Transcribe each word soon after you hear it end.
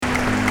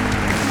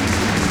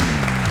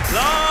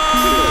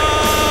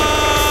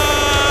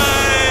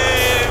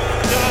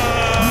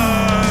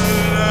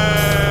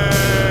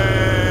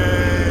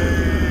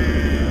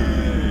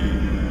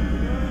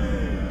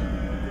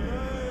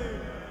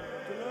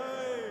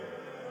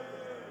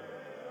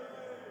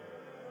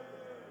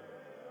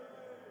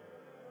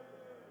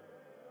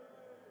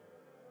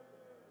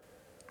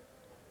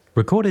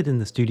Recorded in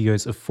the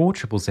studios of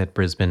 4ZZZ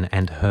Brisbane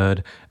and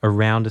heard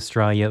around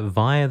Australia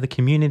via the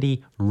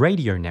Community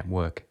Radio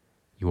Network.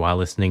 You are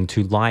listening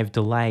to Live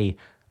Delay,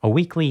 a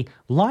weekly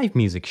live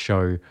music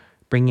show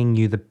bringing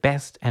you the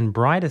best and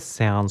brightest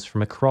sounds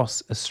from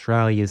across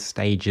Australia's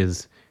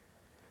stages.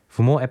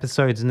 For more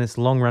episodes in this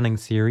long-running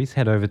series,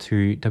 head over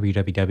to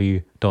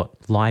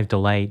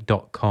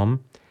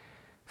www.livedelay.com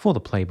for the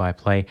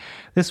play-by-play.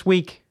 This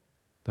week,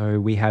 though,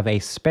 we have a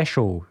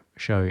special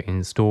show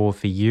in store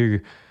for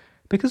you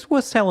because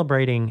we're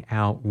celebrating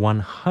our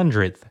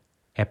 100th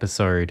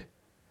episode.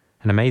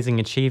 An amazing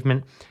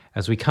achievement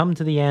as we come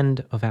to the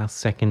end of our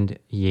second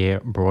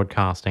year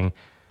broadcasting.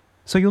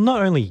 So you'll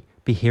not only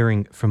be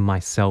hearing from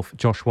myself,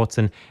 Josh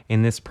Watson,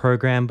 in this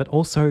program, but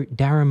also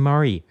Darren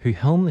Murray, who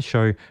helmed the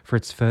show for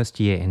its first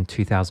year in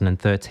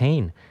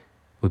 2013.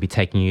 We'll be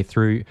taking you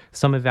through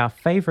some of our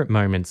favourite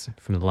moments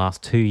from the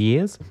last 2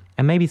 years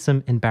and maybe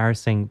some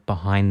embarrassing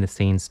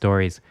behind-the-scenes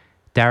stories.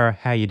 Dara,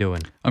 how you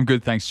doing? I'm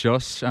good, thanks,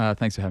 Josh.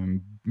 Thanks for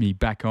having me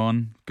back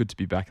on. Good to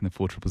be back in the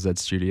 4ZZZ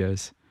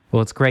studios.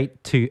 Well, it's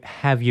great to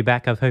have you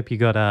back. I hope you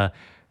got a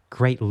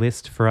great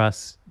list for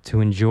us to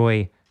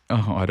enjoy.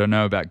 Oh, I don't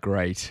know about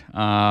great.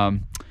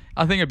 I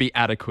think it'd be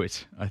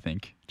adequate,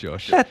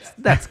 Josh.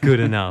 That's good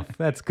enough.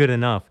 That's good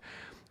enough.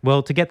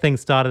 Well, to get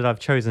things started, I've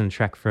chosen a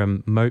track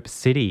from Mope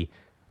City.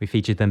 We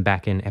featured them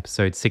back in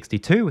episode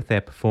 62 with their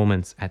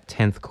performance at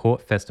 10th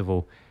Court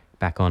Festival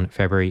back on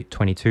February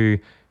 22,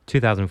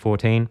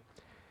 2014.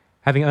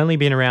 Having only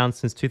been around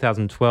since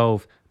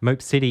 2012,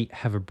 Mope City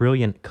have a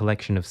brilliant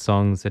collection of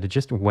songs that are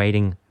just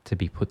waiting to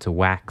be put to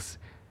wax.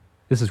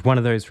 This is one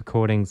of those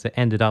recordings that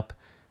ended up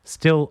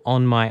still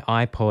on my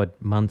iPod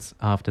months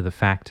after the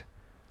fact.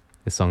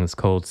 This song is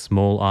called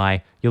Small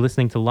Eye. You're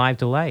listening to Live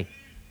Delay.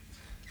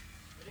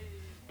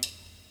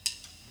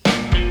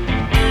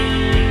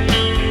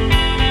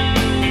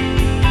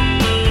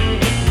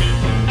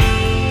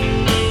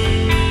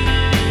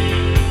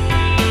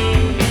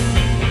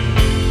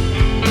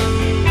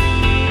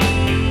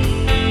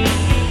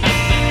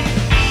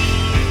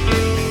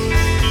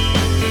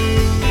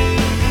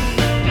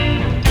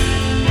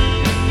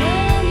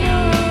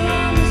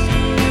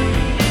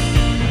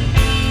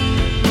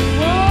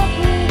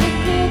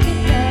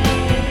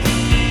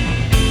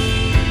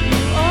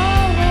 All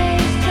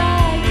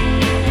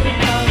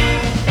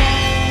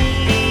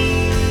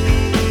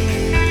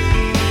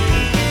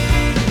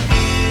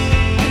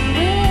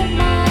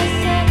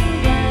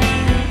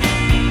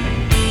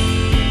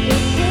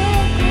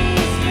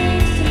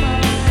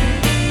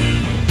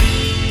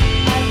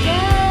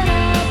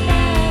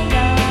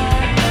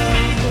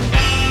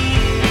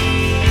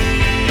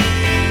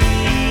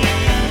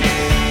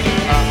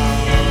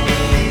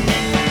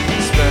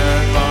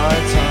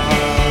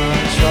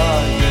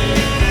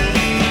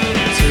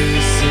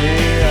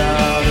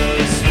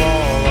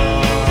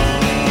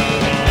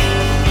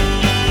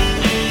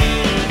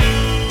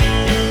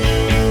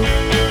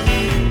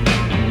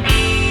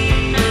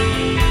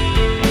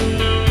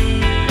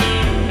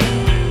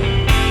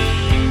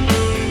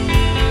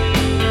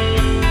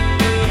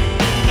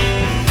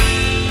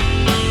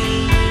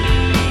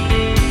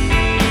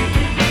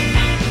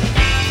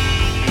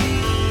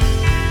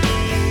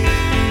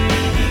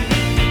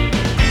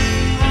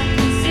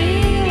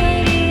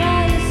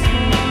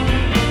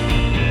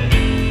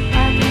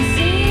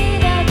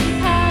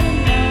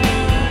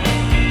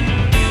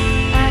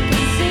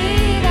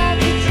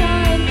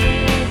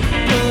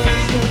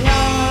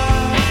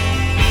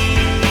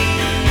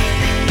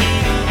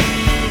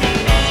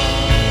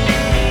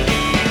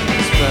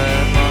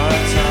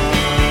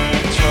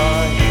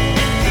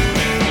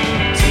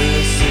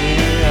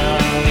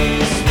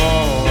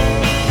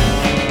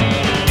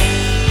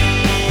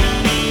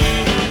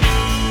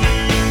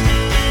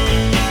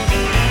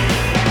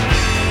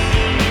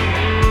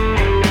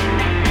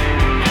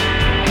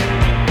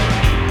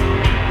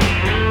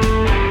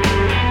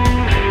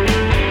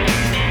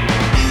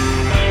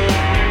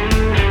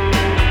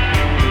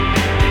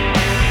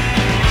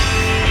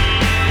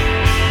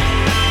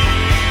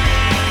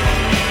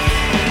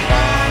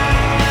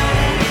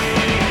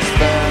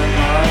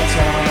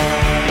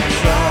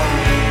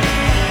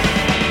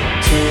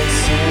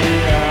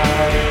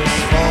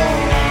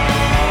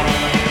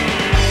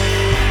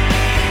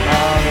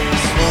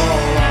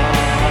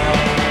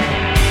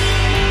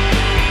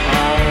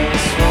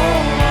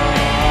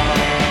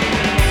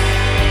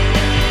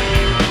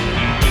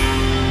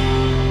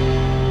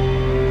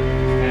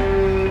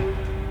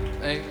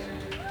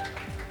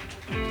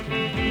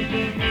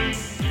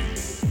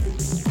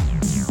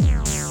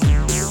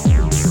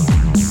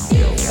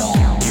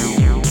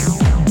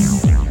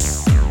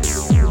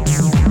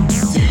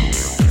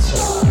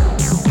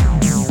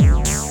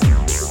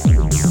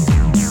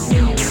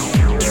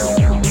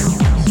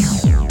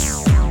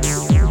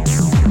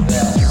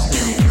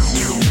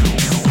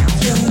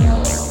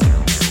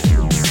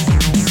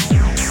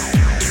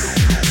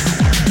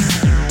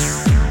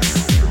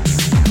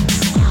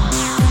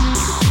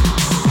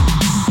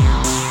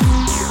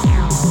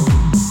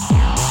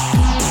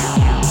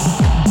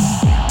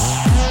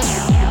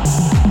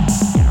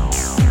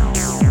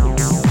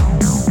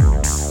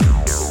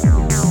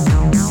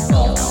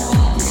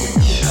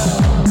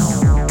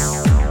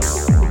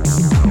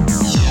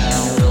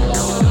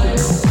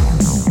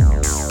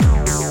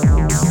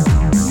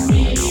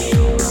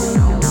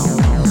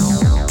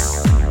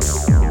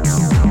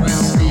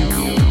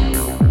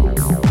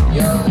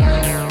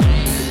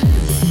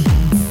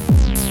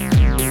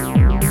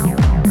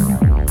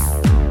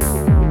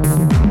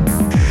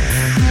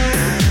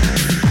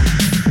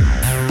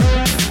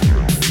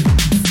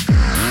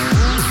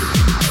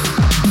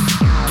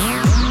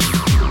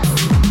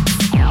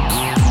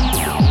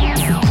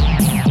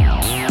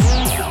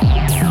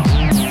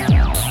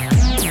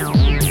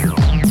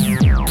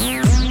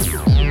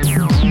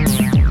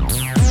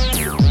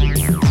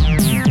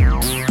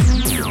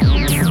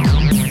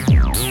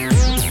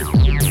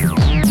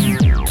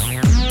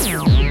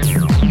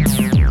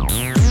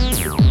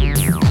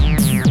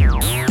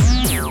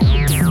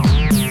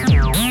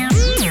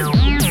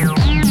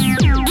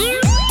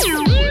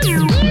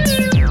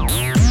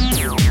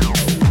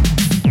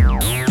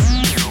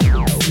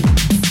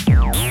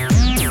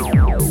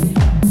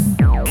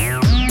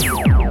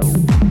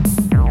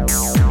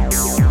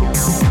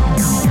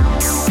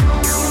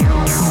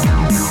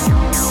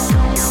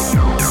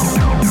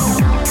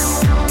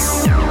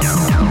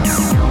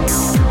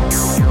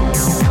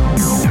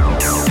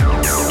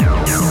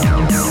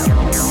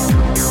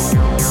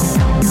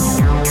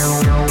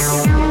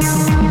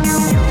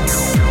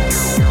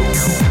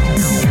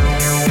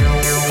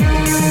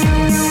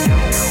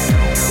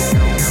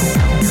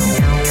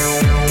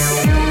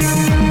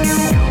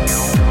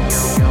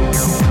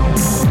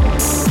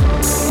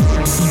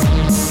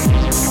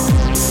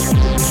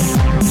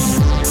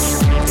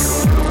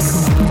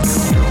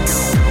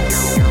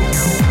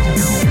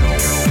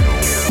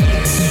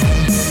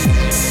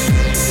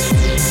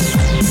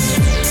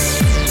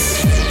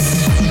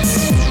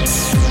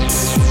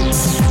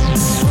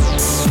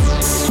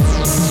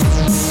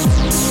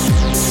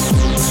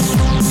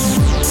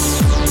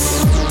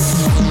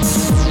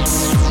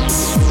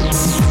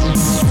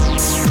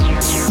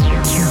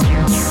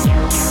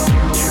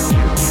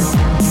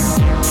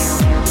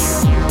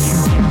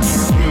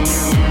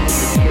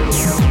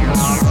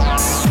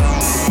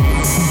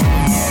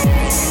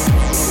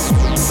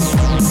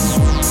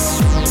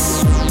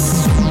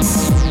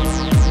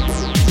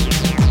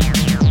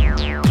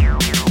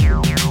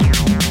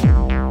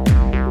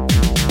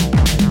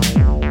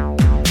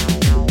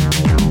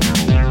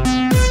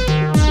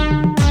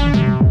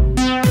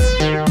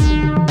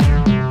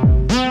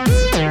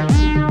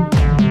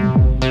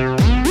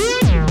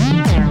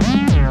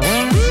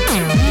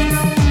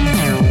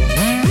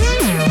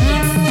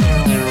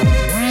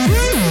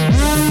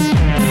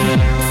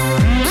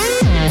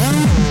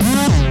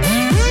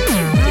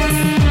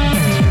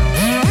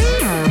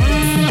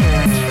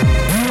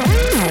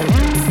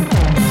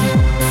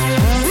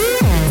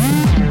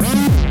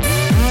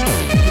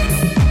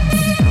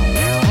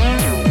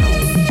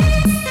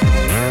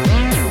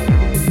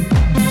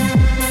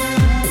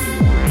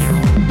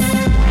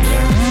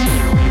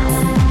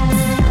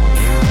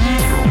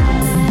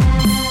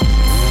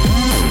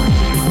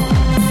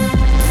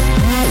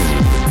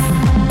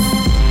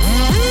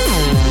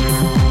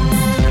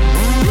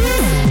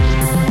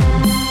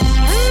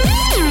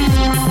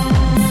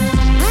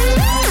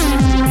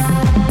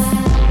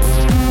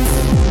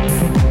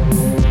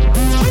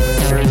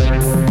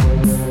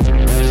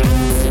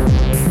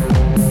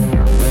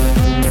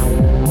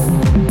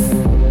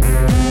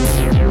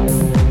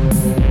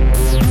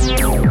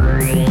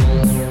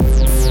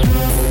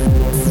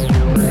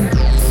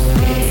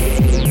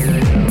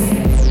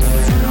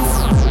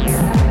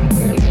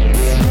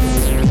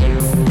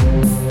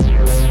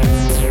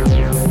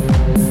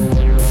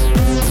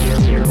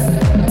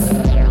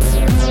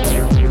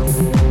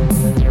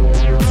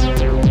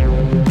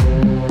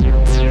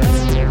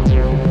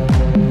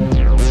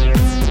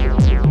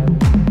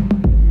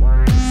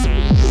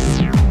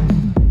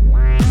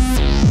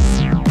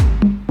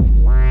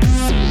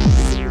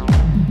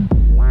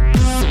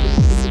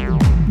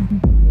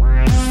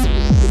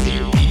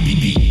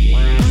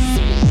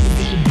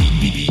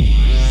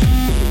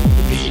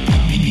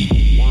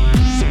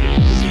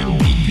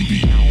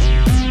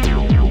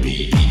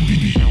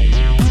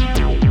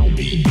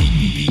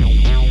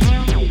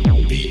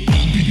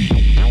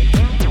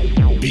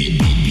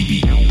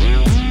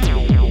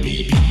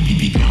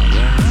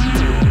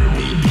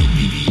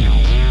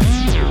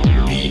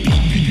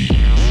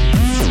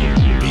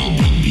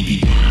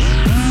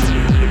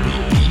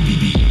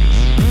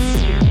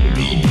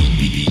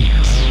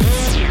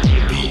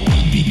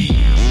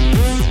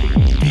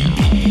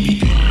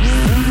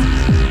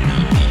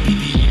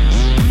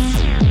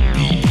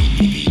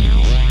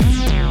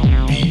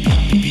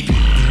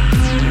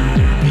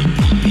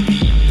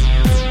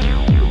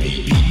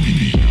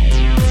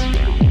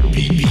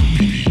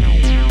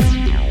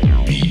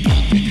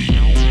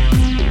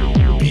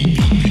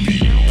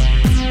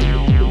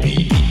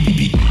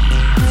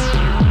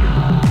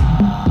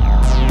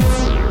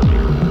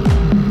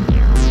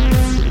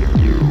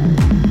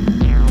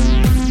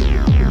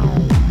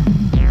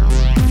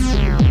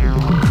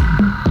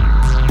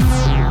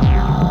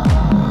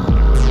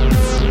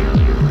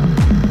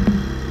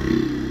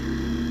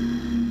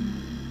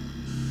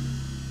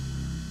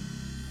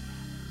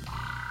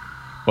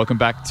Welcome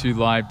back to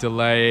Live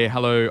Delay.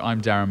 Hello,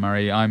 I'm Darren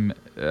Murray. I'm,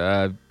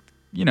 a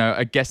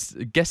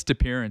guest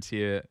appearance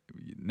here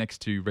next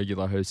to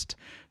regular host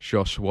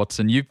Josh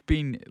Watson. You've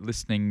been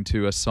listening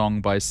to a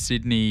song by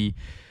Sydney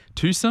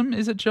Twosome,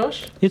 is it,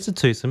 Josh? It's a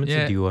twosome. It's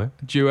a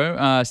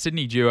duo.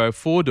 Sydney duo,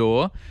 Four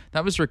Door.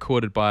 That was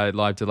recorded by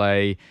Live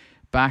Delay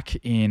back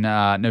in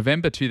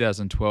November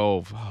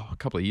 2012, a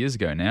couple of years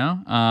ago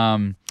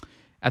now.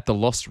 At the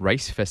Lost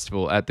Race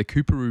Festival at the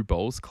Coorparoo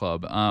Bowls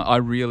Club. I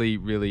really,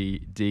 really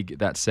dig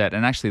that set.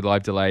 And actually,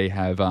 Live Delay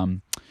have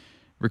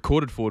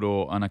recorded Four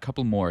Door on a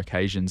couple more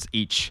occasions,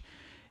 each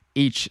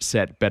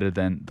set better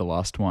than the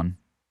last one.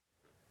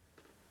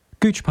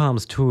 Gooch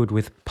Palms toured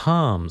with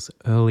Palms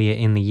earlier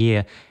in the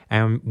year,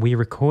 and we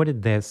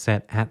recorded their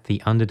set at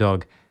the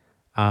Underdog.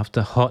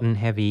 After hot and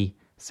heavy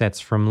sets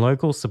from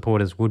local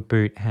supporters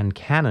Woodboot and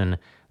Cannon,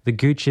 the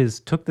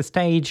Gooches took the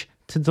stage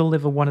to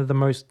deliver one of the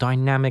most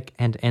dynamic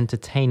and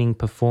entertaining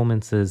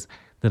performances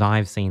that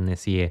I've seen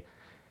this year.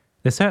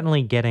 They're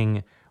certainly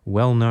getting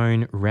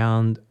well-known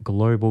round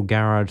global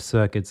garage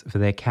circuits for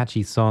their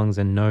catchy songs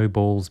and no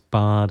balls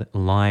barred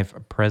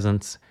live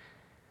presence.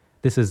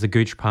 This is the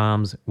Gooch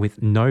Palms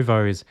with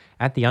Novos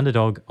at the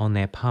Underdog on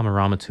their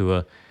Palmarama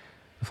tour.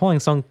 The following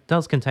song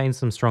does contain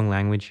some strong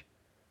language.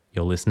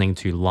 You're listening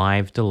to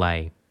Live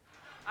Delay.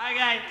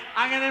 Okay,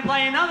 I'm going to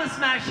play another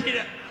smash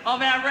hit of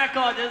our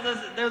record.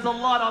 There's a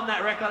lot on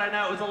that record. I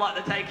know it was a lot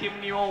to take in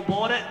when you all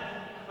bought it.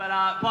 But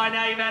by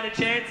now you've had a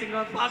chance and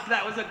gone, fuck,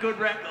 that was a good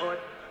record.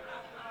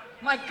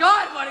 My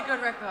God, what a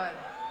good record.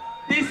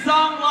 This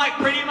song, like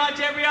pretty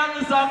much every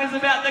other song, is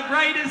about the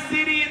greatest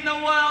city in the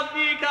world,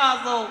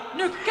 Newcastle.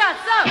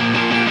 Newcastle!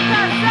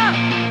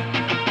 Newcastle!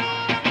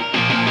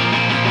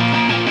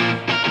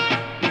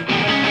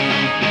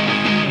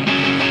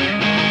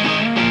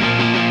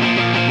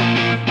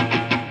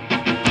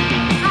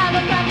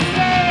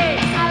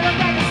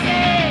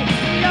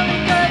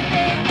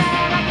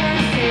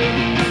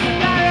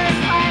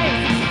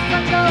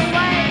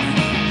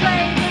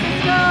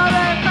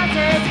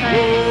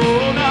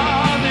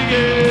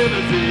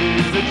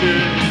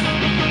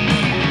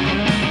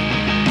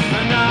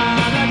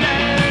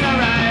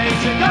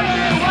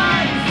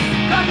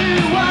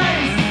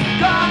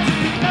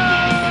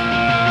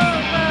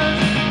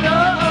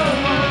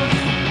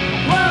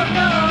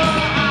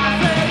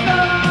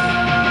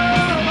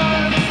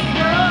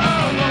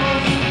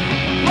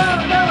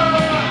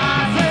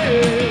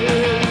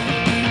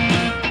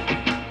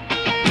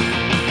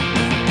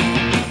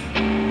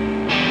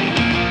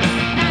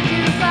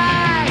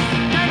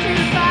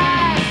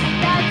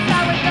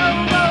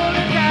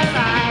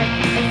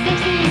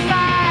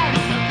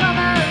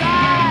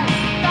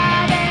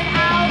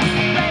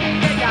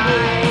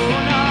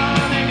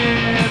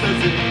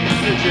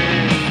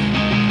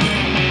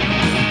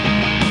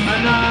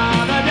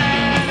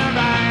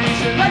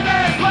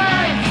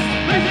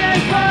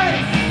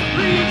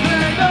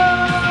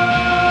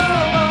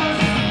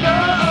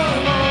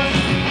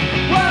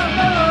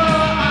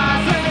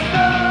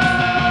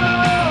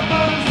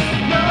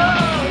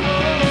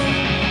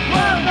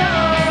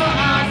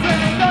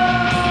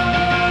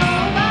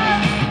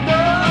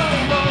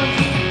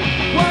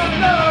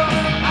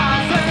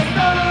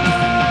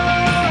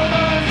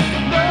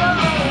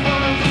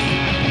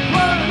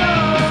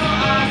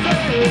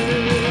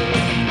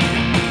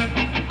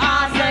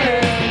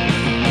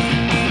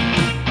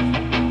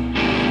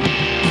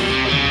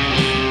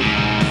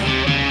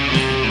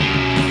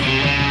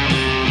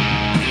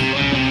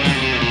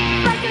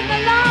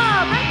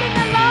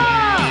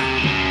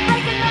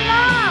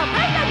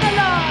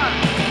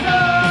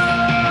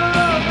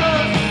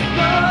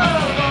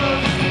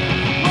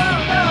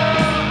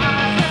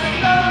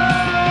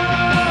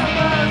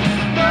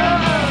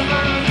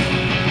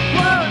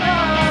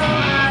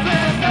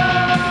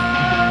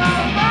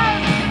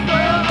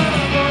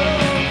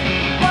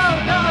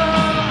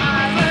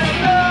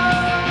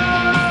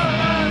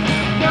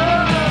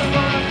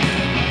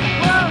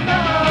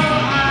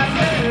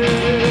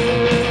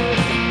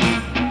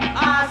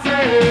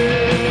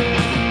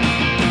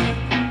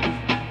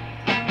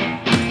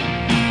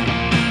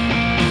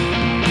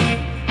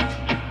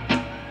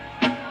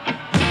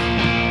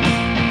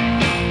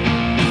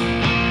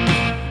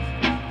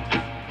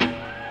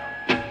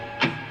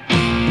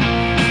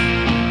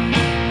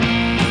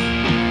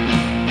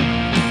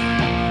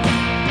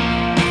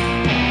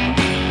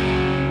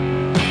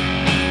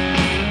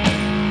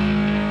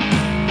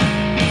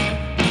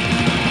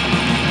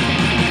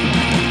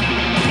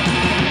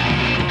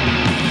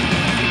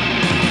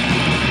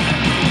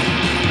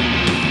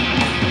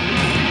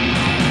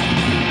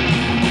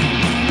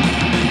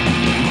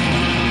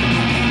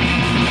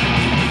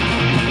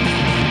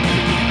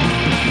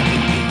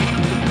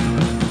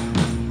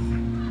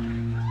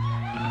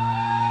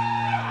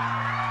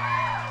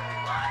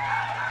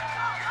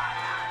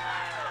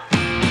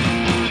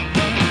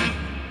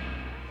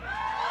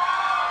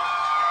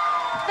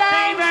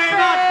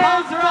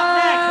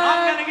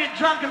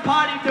 drunk and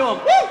party to them.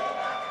 Woo!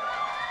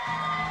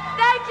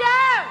 Thank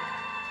you!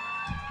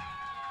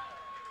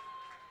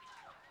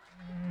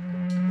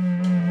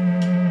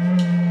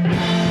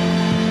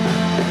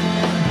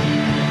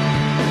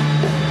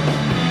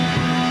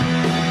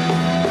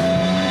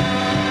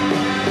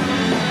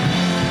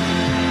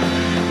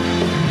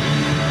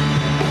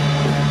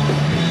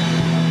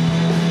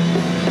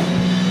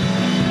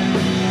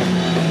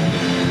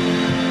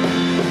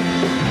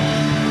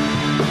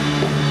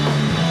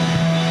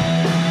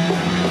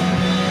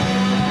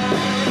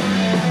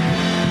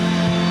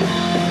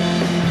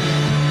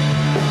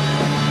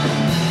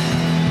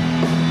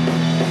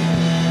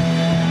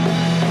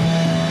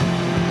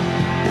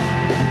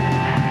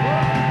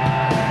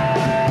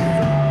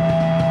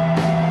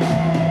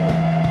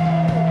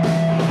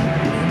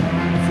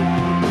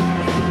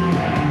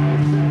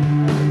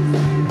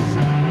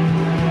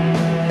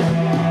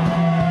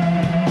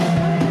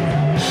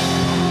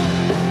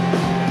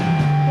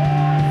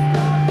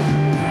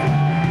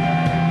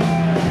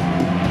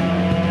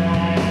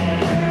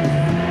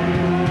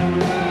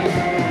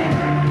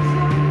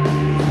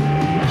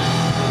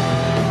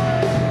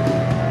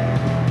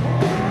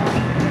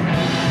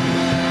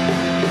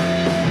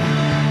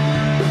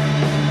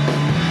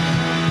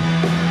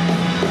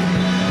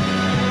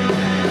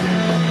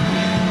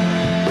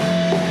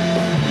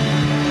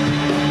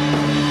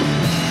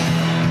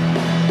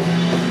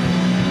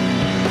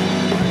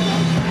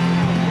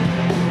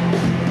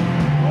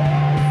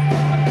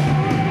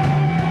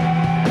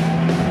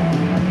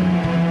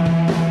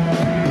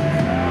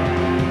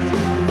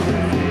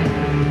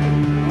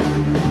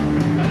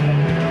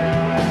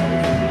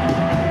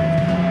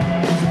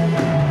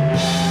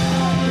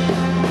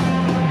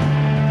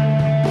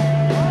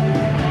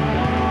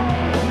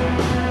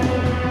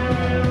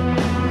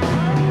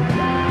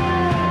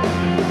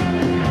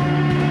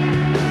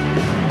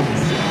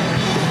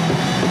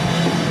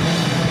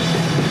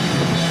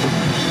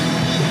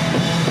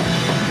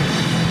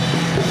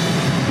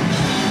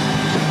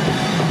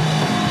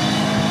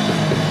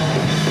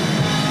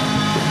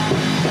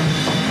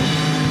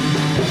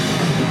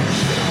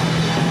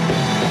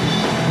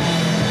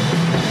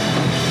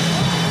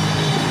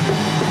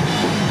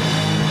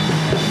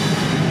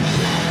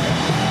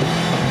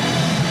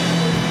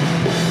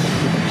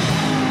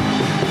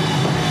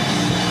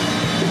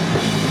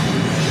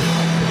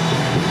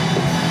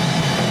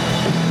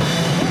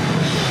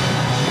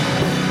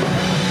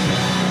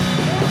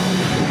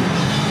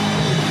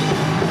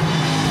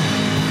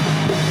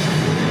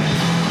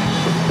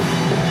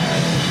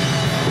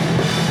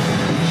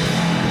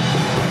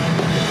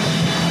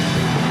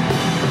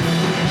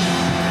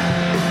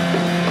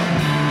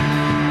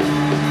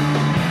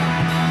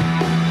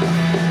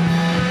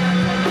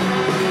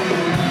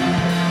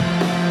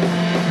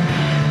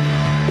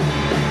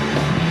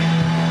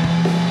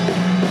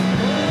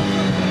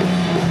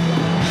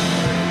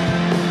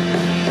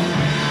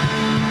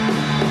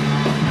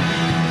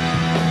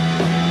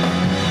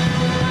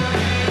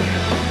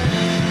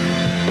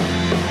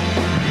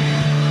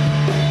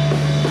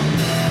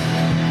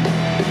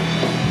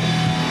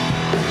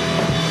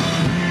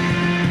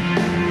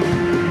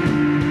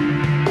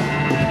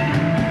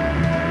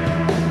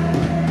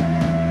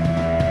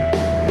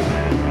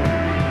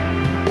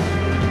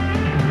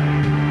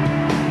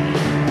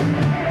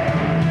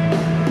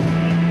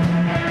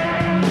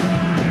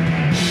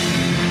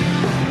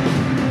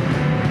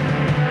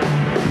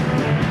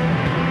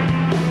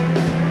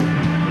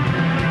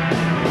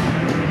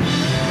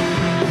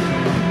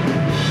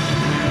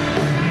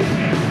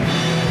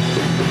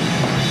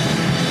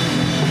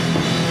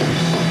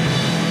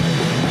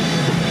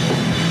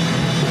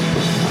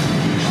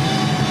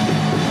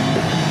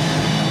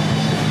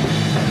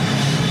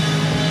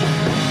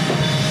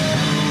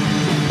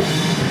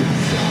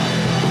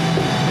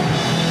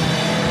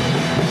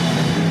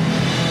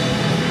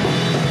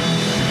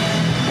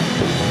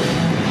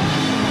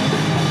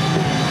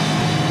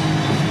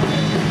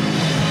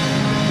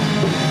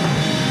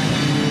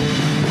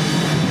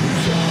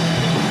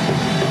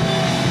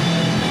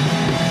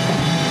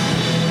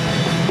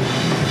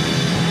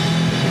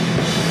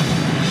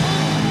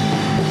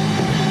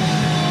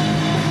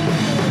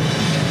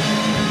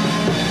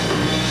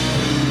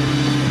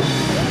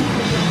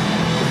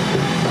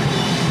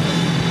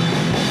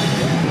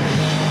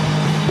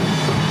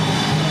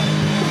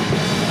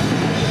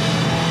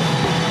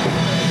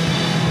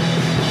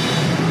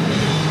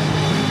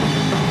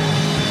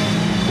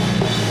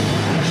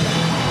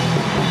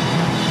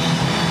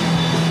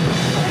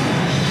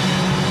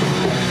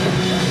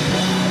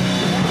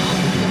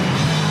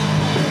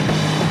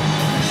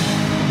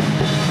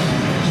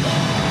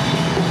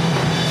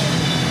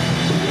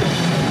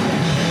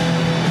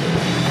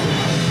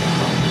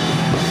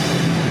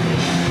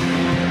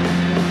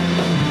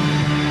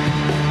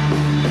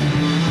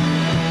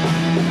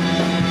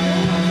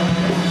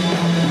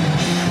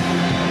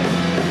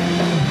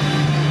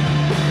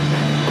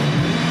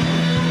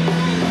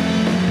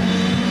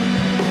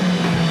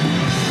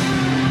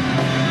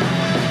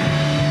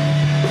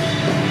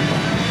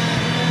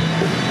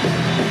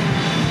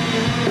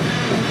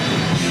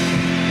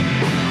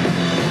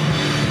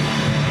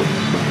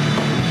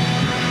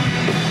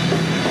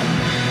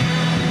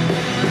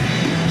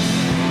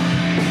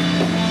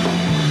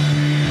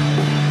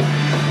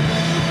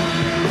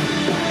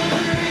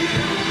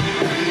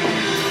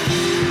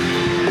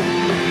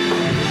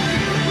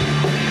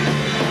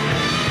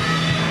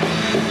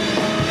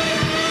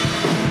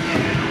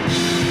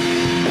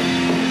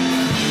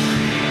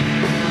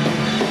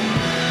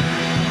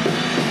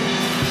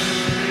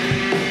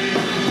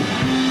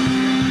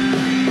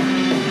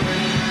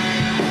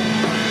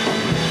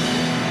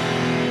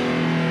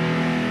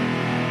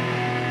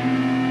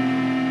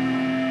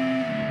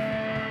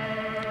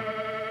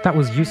 That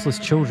was Useless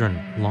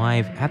Children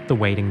live at the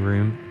Waiting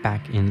Room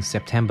back in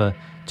September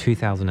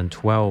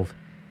 2012.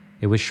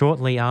 It was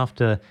shortly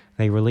after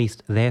they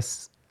released their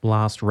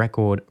last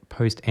record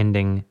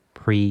post-ending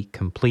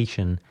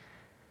pre-completion.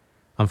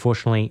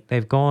 Unfortunately,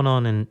 they've gone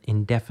on an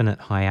indefinite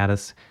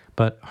hiatus,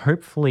 but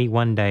hopefully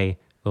one day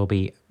they'll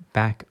be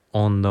back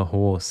on the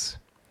horse.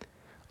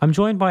 I'm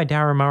joined by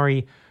Dara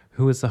Murray,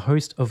 who was the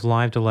host of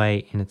Live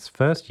Delay in its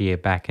first year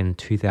back in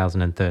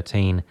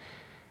 2013.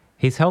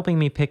 He's helping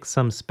me pick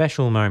some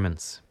special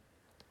moments.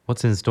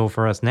 What's in store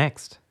for us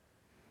next?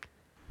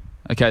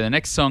 Okay, the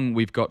next song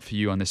we've got for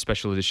you on this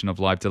special edition of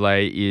Live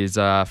Delay is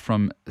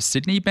from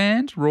Sydney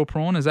band, Raw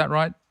Prawn. Is that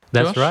right,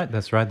 Josh?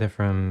 That's right. They're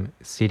from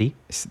City.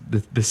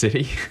 The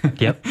city.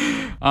 Yep.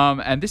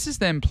 And this is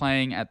them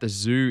playing at the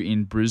Zoo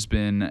in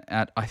Brisbane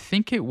at, I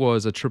think it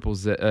was a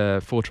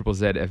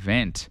 4ZZZ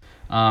event.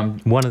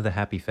 One of the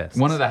Happy Fests.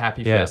 One of the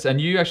Happy Fests.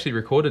 And you actually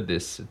recorded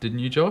this, didn't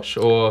you, Josh?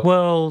 Or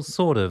Well,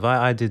 sort of.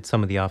 I did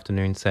some of the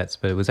afternoon sets,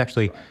 but it was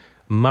actually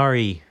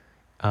Murray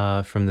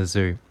from the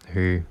Zoo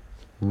who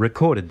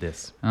recorded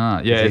this.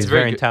 It's a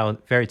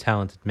very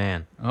talented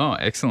man. Oh,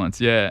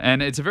 excellent. Yeah,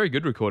 and it's a very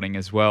good recording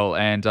as well.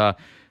 And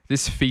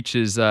this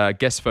features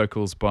guest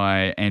vocals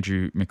by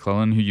Andrew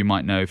McClellan, who you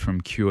might know from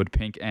Cured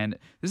Pink. And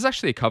this is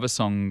actually a cover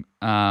song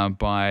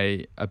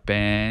by a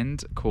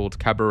band called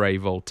Cabaret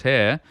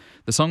Voltaire.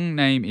 The song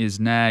name is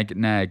Nag,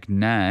 Nag,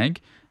 Nag.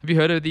 Have you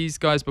heard of these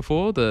guys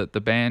before?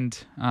 The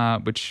band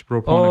which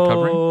Raw Prawn are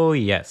covering? Oh,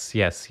 yes.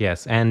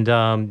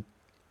 And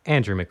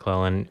Andrew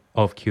McClellan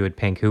of Cured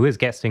Pink, who is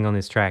guesting on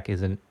this track,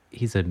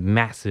 he's a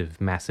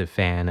massive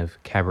fan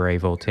of Cabaret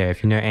Voltaire.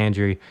 If you know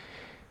Andrew,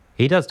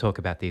 he does talk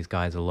about these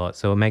guys a lot,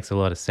 so it makes a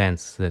lot of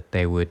sense that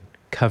they would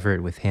cover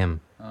it with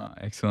him. Oh,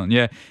 excellent.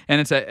 Yeah,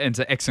 and it's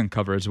an excellent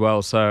cover as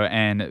well.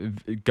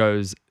 And it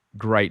goes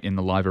great in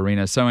the live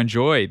arena. So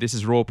enjoy. This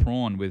is Raw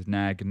Prawn with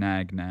Nag,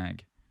 Nag,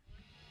 Nag.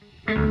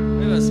 We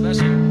have a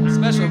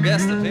special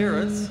guest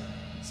appearance.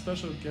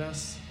 Special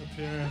guest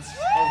appearance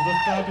of the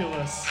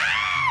fabulous,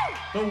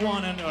 the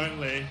one and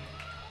only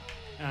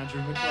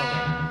Andrew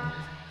McClellan.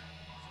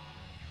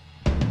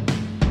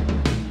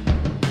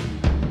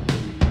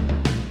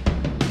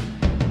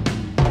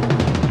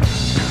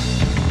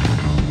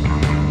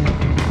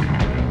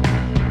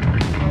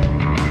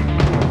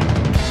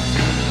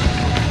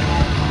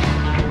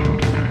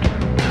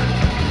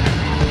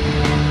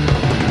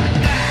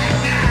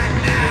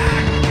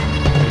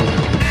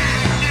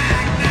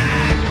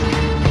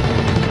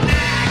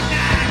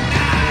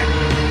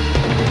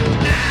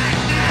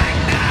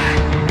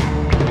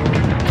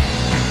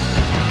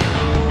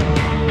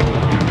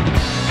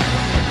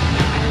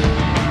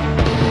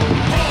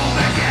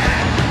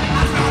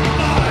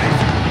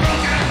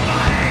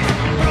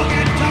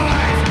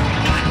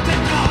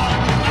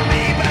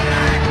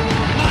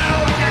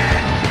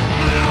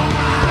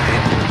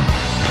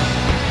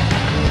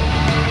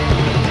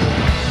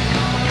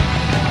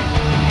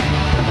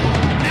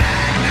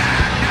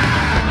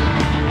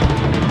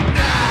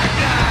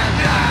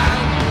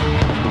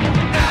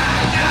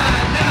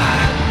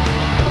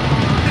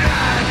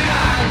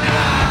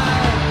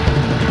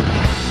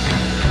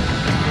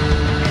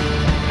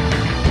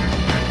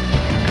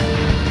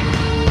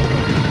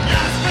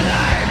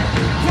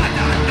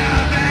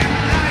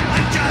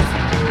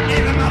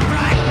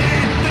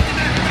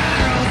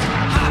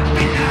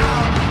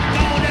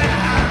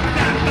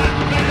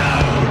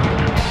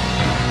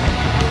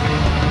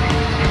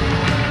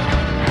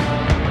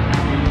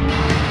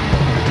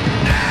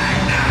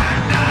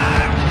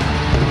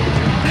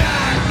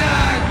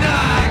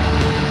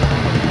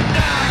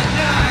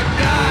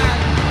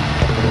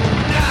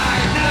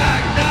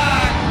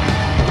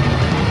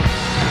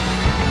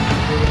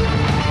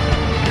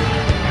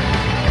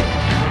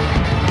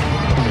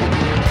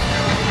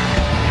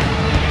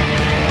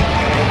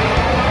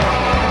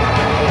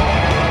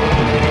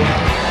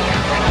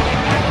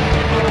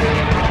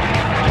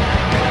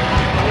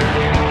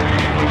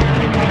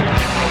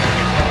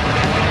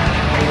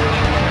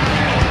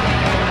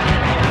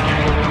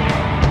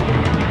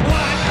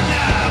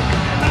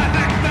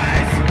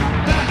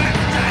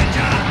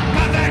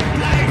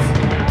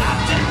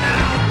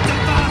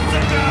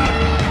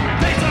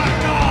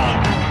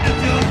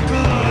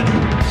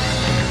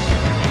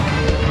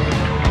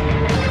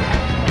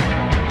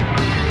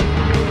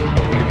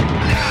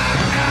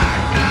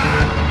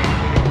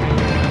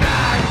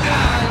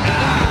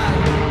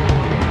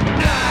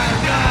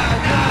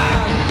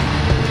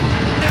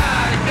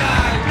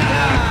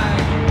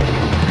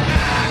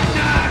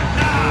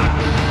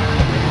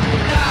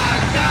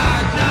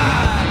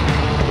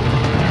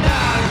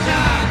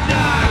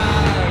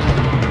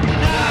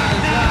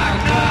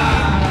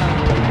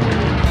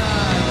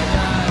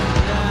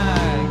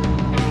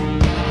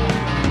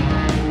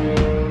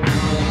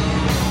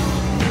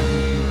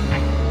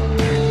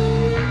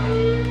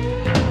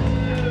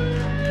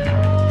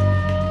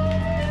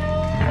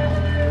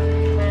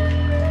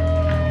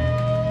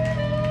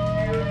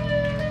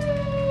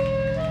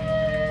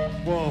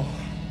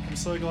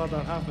 so glad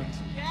that happened.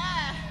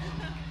 Yeah.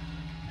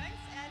 Thanks,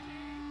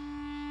 Andrew.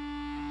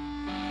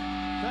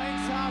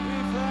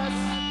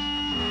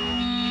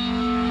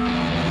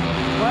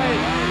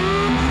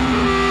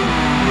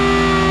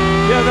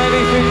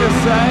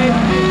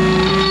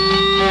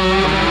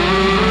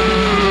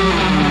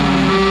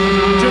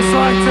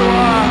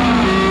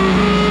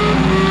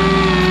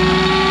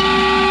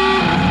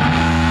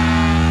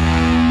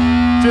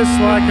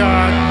 like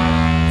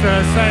to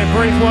say a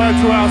brief word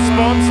to our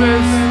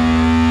sponsors,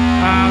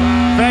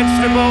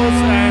 Vegetables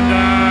and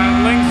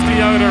Lynx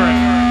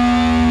Deodorant.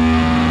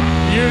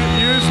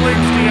 Use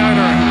Lynx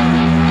Deodorant.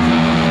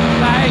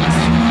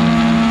 Thanks.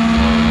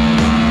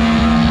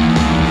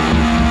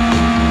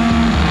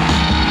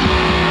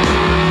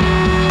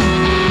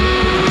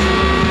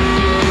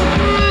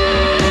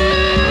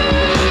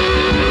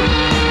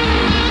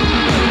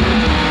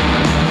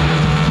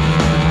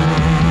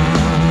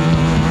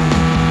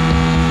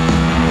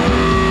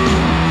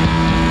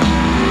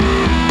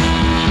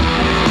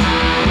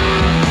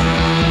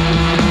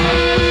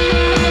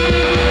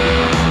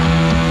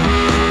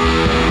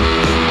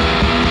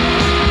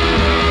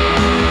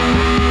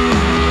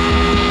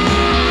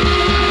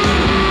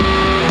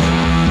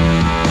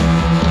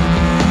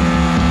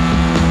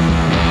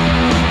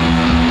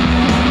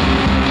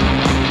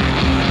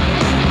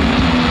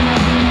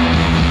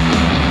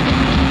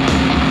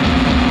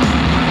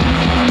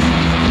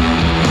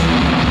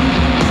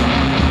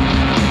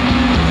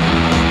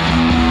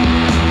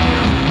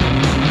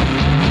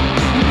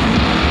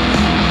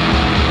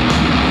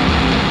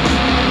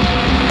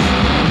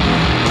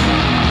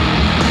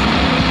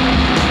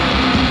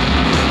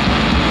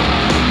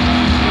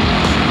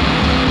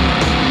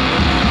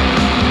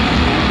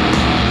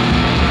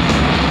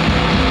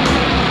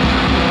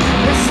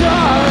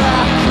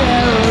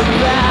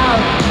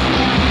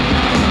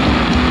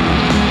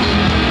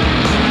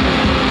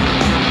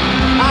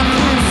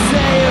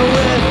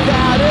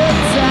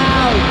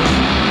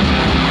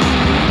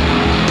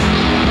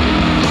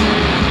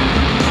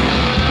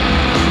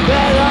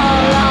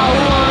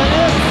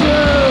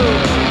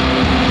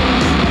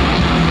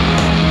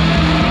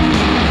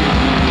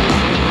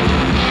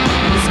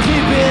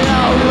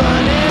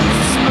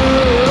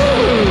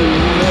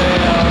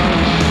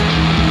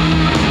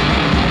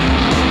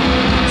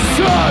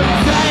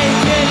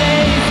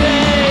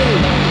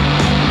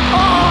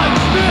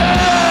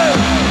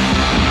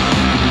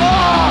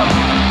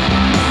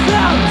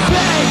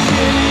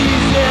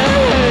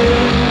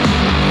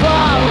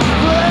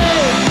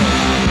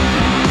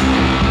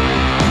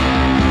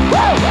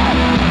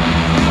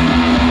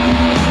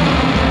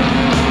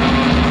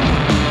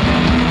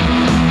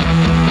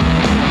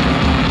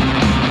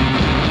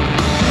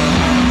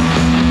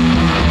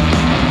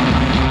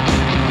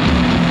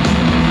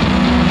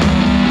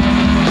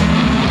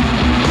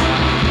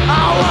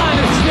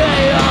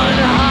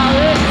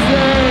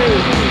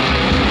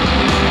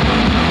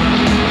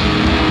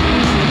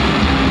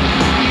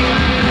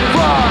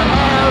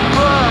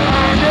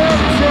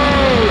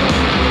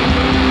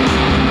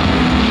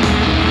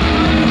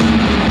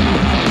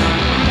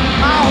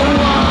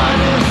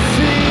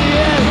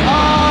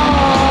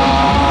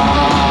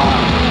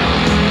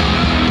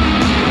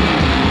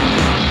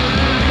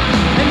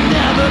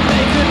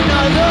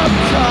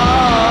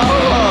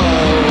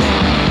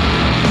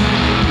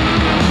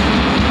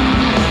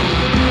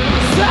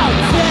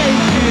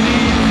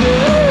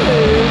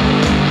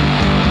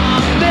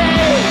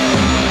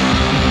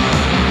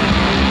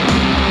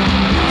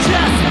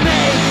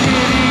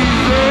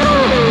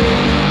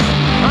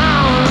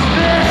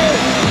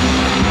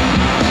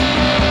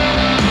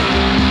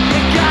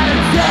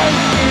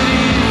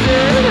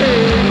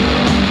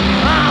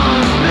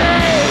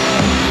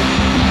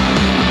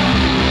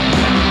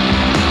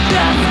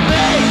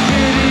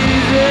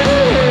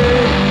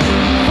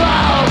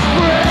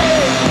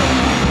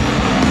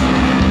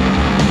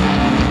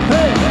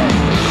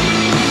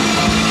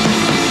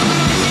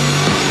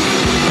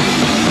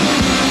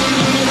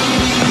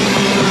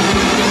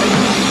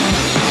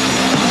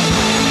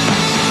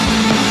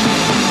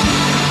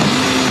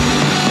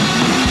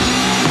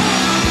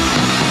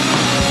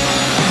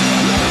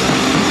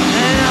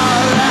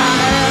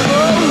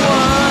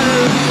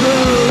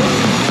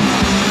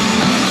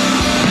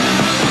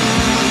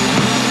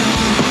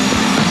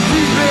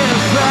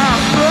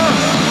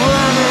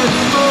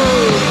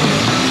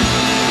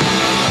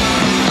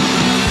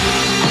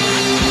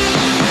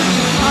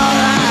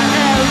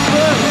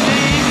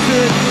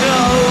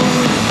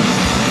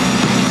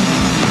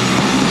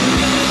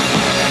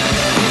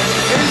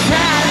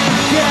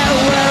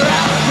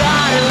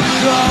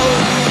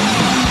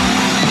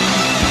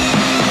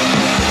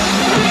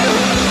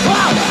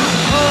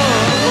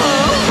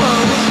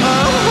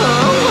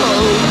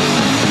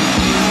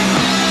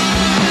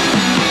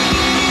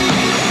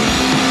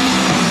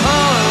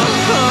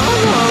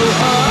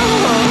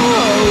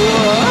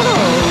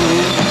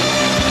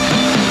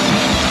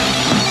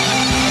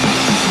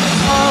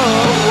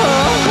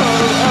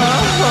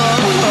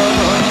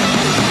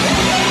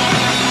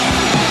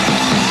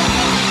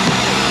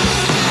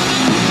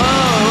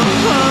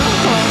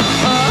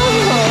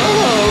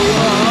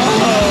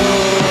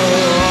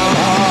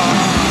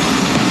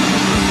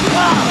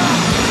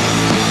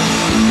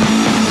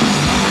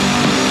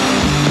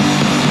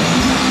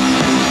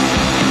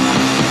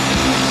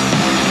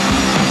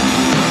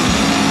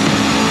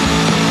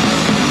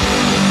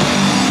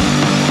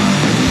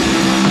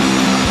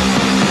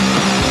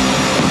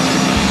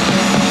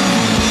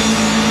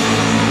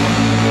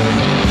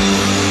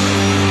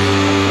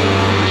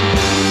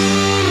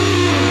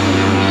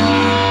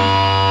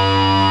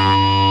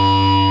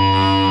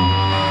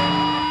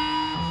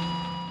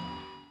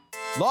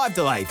 Live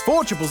Delay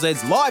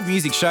 4ZZ's live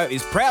music show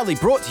is proudly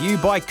brought to you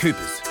by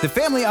Coopers, the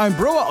family-owned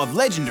brewer of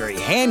legendary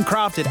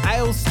handcrafted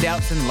ales,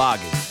 stouts and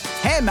lagers.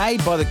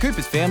 Handmade by the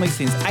Coopers family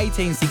since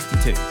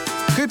 1862.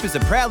 Coopers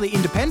are proudly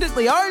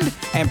independently owned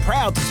and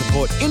proud to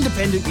support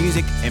independent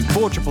music and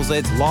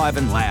 4ZZ's Live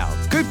and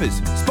Loud. Coopers,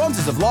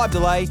 sponsors of Live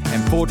Delay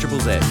and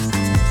 4ZZ's.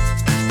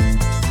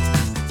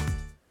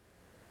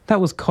 That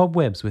was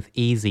Cobwebs with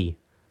Easy,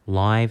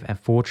 live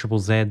at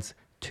 4ZZ's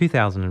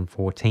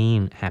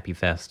 2014 Happy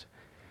Fest.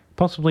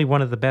 Possibly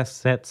one of the best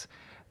sets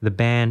the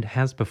band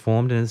has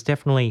performed, and it's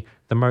definitely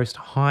the most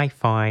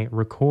hi-fi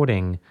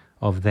recording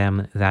of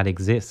them that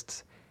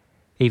exists.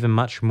 Even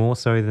much more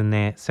so than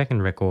their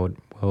second record,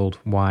 World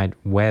Wide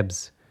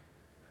Webs.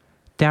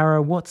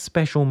 Dara, what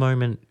special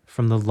moment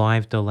from the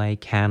Live Delay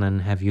canon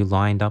have you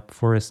lined up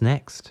for us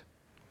next?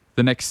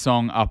 The next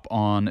song up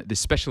on this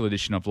special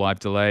edition of Live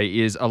Delay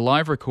is a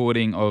live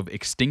recording of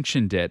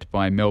Extinction Debt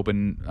by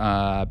Melbourne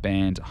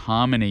band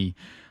Harmony.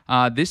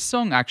 This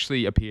song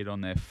actually appeared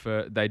on their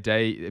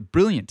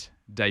brilliant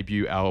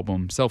debut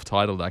album,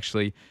 self-titled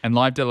actually, and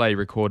Live Delay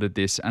recorded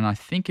this, and I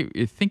think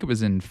it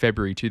was in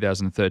February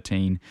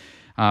 2013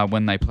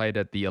 when they played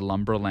at the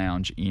Alhambra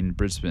Lounge in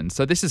Brisbane.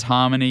 So this is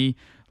Harmony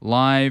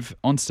live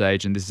on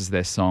stage, and this is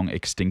their song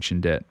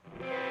Extinction Debt.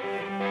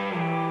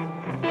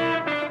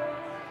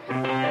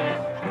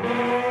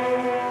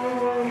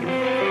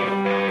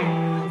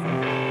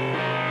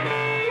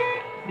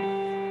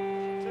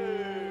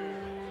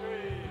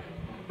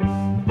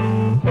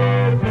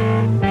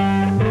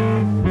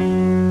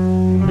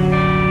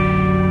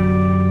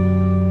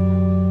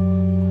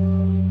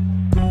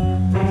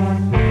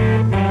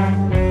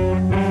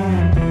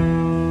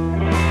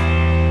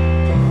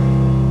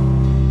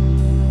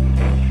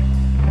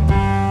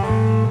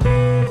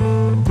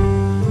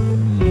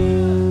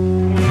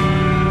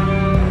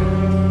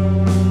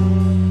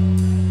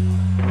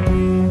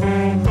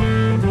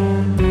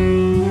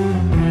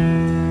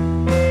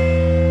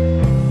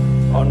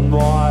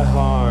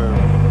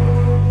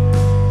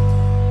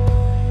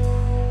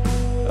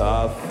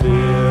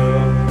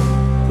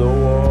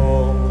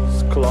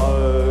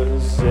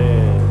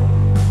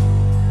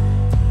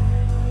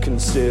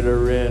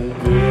 Considering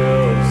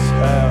bills,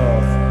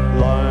 health,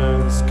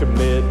 loans,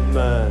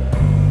 commitment,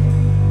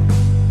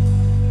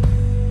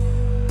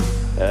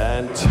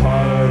 and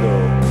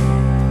total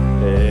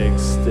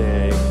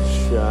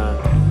extinction.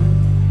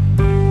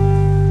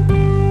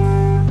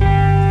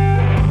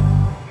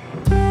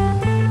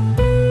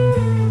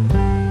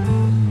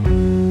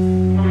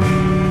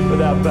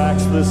 With our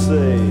backs to the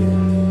sea,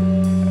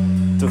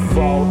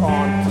 default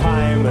on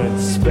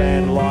payments,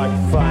 spend like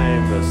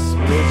famous,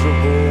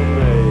 miserable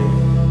me.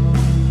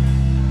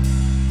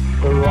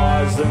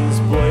 Horizons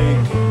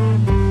bleak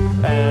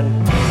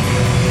and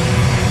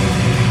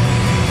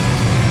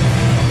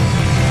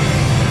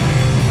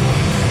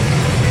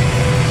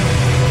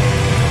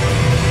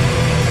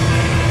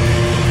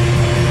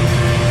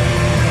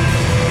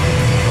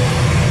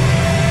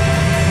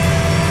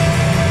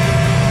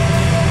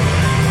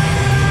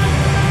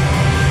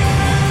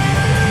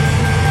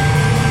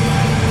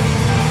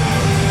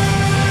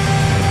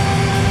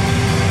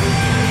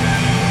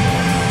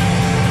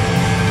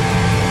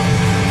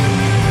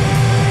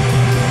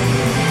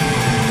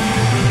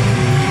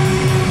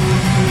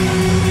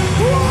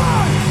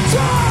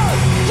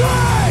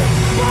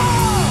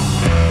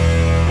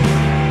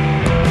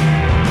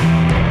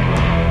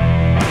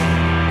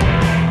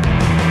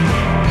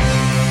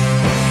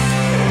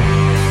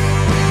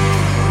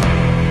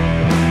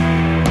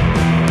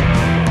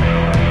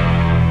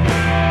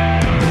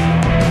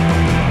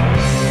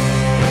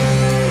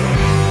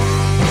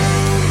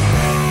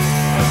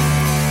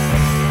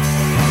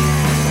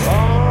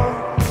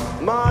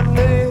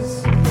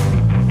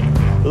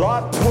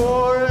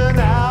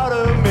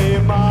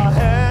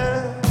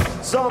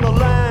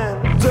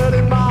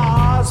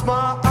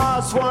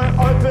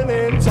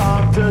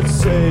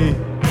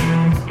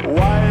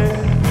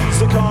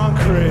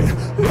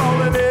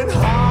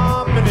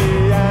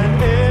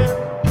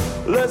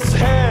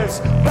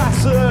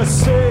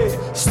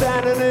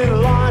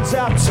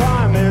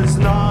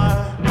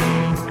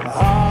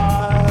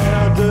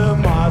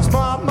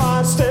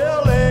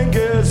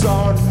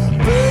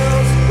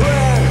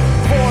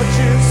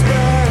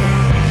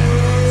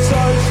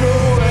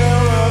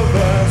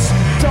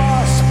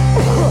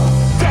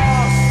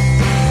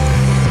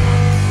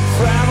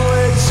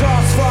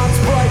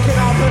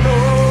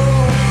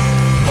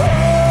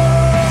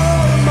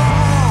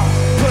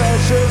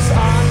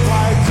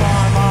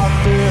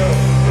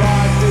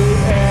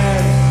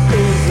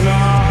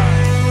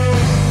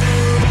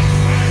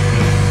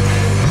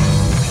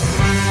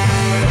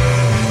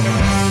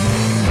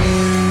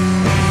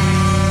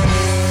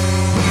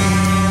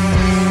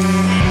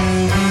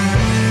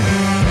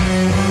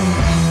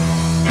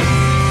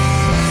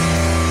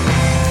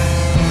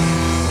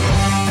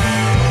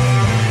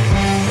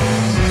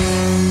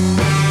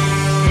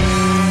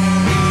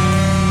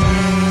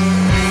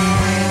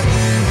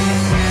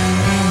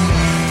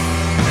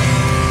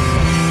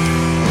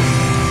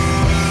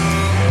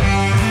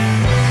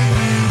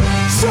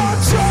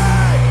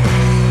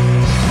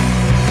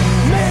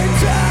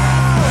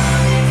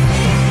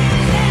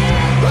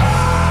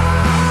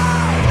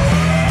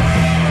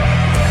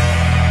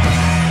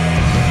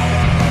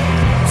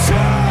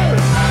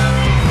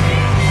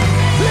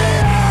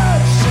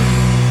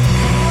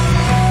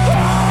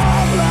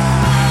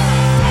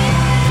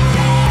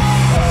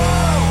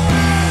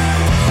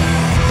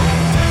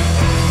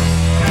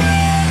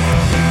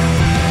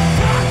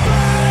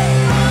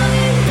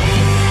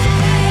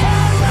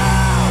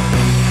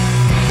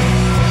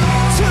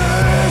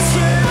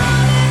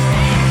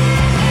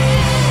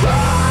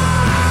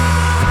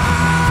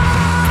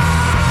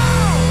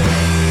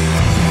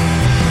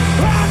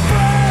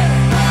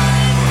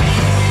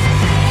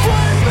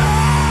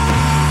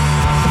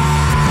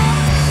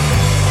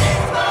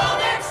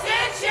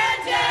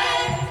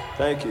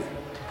Thank you.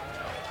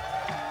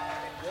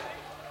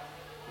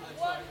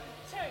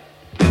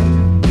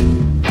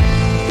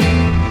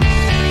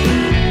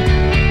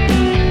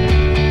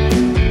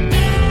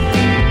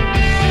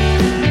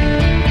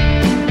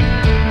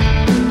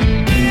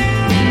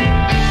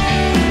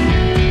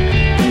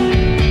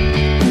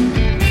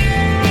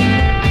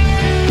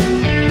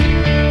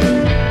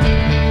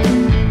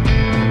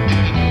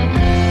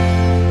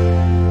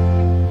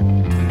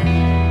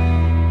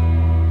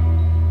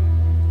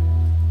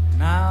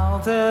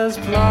 There's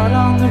blood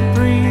on the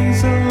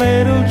breeze, a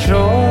little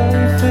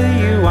joy for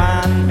you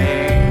and me.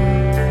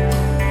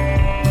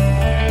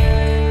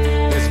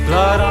 There's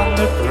blood on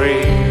the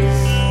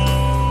breeze.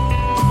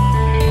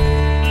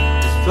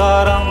 There's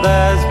blood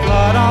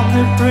on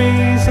the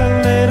breeze, a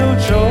little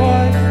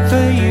joy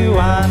for you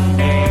and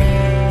me.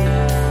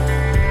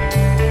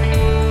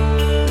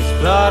 There's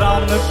blood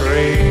on the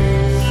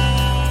breeze.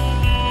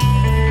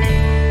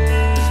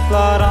 There's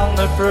blood on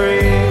the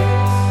breeze.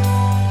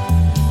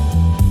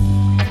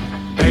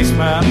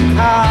 Basement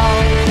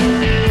house,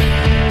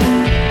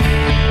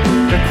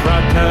 the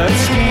crooked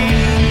scheme.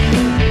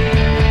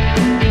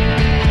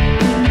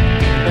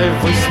 If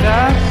we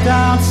stepped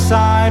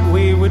outside,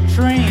 we would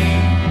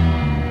dream.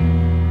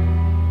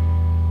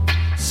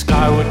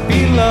 Sky would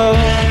be low,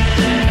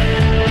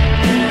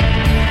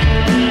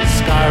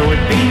 sky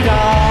would be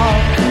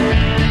dark.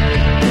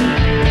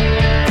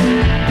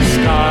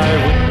 Sky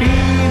would be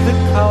the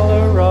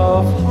color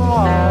of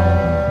heart.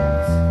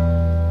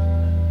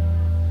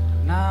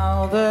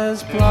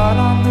 There's blood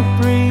on the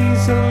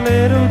breeze, a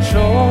little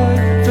joy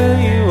for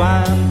you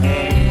and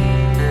me.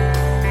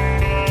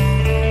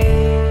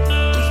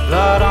 There's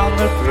blood on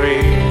the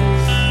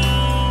breeze.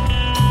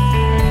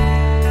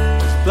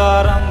 There's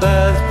blood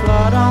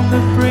on the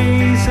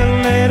breeze, a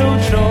little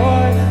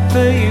joy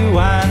for you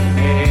and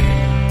me.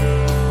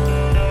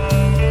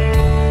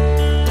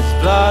 There's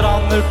blood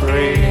on the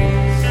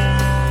breeze.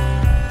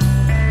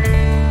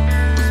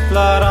 There's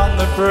blood on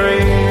the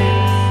breeze.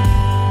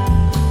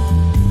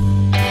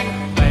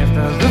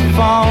 The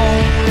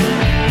phone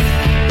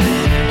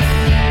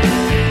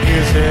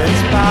uses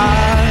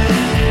bad,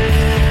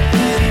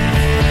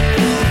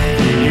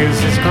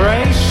 uses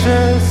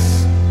gracious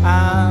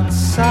and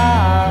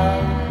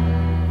sad.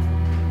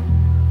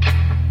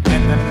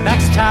 In the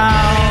next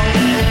town,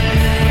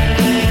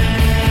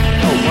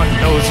 no one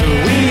knows who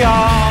we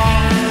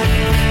are,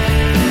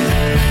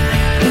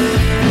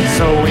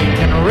 so we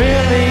can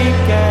really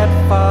get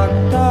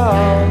fucked up.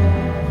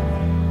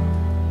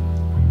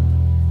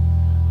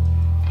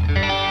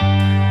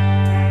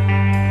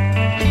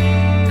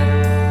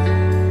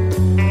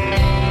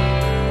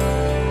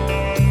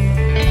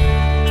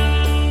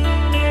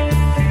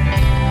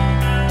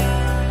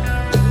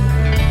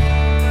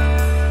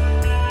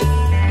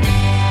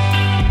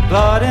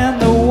 Blood in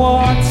the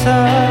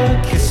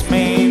water, kiss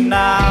me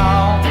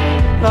now.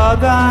 Blood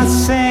that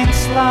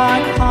sinks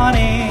like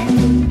honey.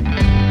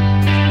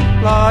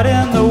 Blood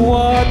in the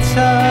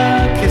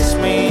water, kiss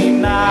me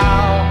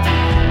now.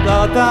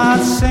 Blood that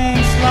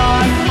sinks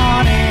like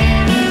honey.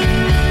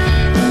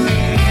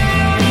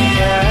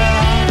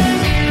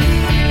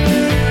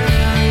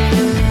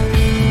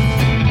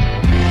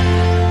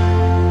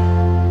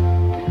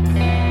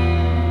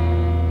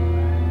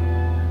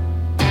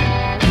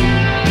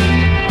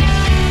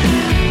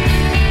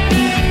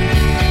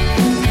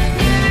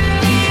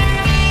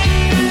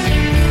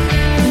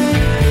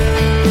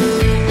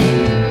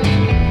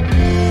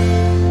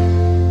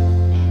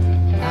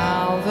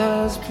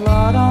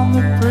 Blood on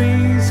the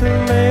breeze,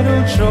 a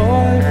little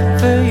joy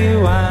for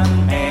you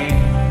and me.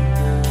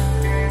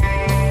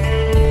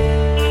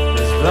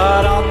 There's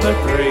blood on the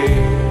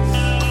breeze.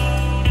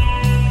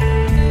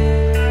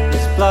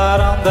 There's blood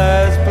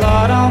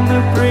on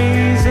the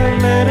breeze, a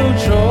little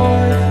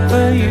joy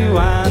for you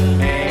and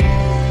me.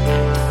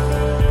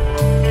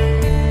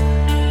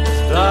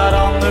 There's blood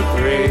on the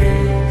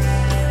breeze.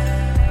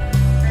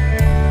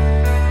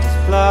 There's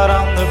blood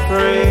on the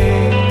breeze.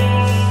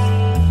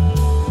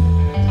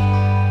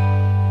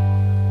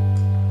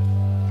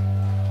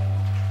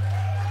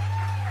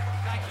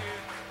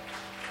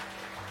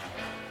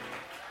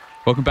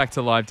 Welcome back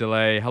to Live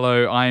Delay.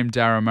 Hello, I am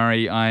Darren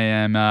Murray. I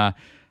am a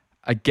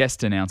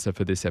guest announcer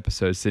for this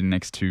episode, sitting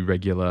next to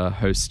regular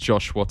host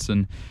Josh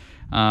Watson.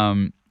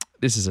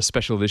 This is a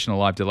special edition of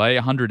Live Delay,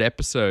 100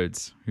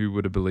 episodes. Who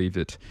would have believed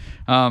it?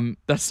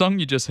 That song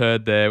you just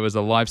heard there was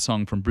a live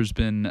song from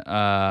Brisbane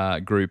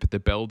group, the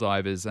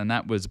Belldivers, and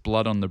that was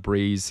Blood on the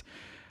Breeze.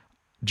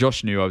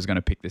 Josh knew I was going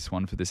to pick this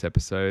one for this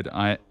episode.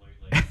 I'm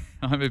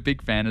a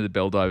big fan of the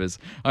Belldivers.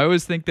 I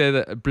always think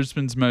they're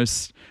Brisbane's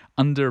most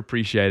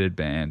underappreciated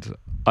band.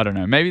 I don't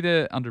know. Maybe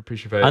they're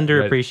underappreciated.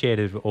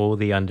 Underappreciated of all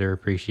the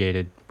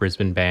underappreciated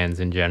Brisbane bands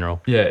in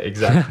general. Yeah,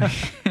 exactly.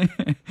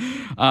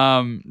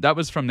 That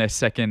was from their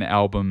second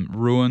album,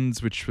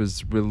 Ruins, which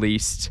was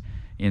released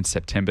in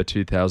September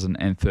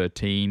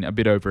 2013, a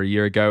bit over a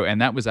year ago. And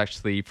that was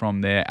actually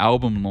from their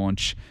album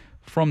launch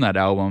from that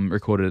album,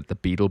 recorded at the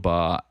Beetle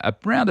Bar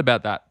around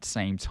about that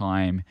same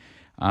time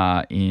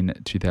in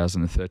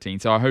 2013.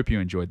 So I hope you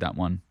enjoyed that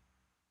one.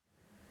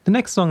 The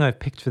next song I've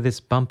picked for this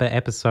bumper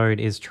episode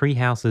is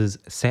Treehouse's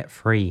Set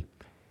Free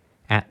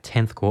at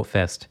 10th Court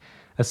Fest,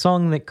 a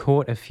song that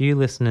caught a few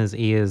listeners'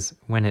 ears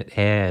when it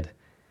aired.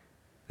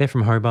 They're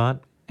from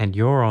Hobart, and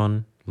you're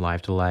on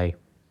Live Delay.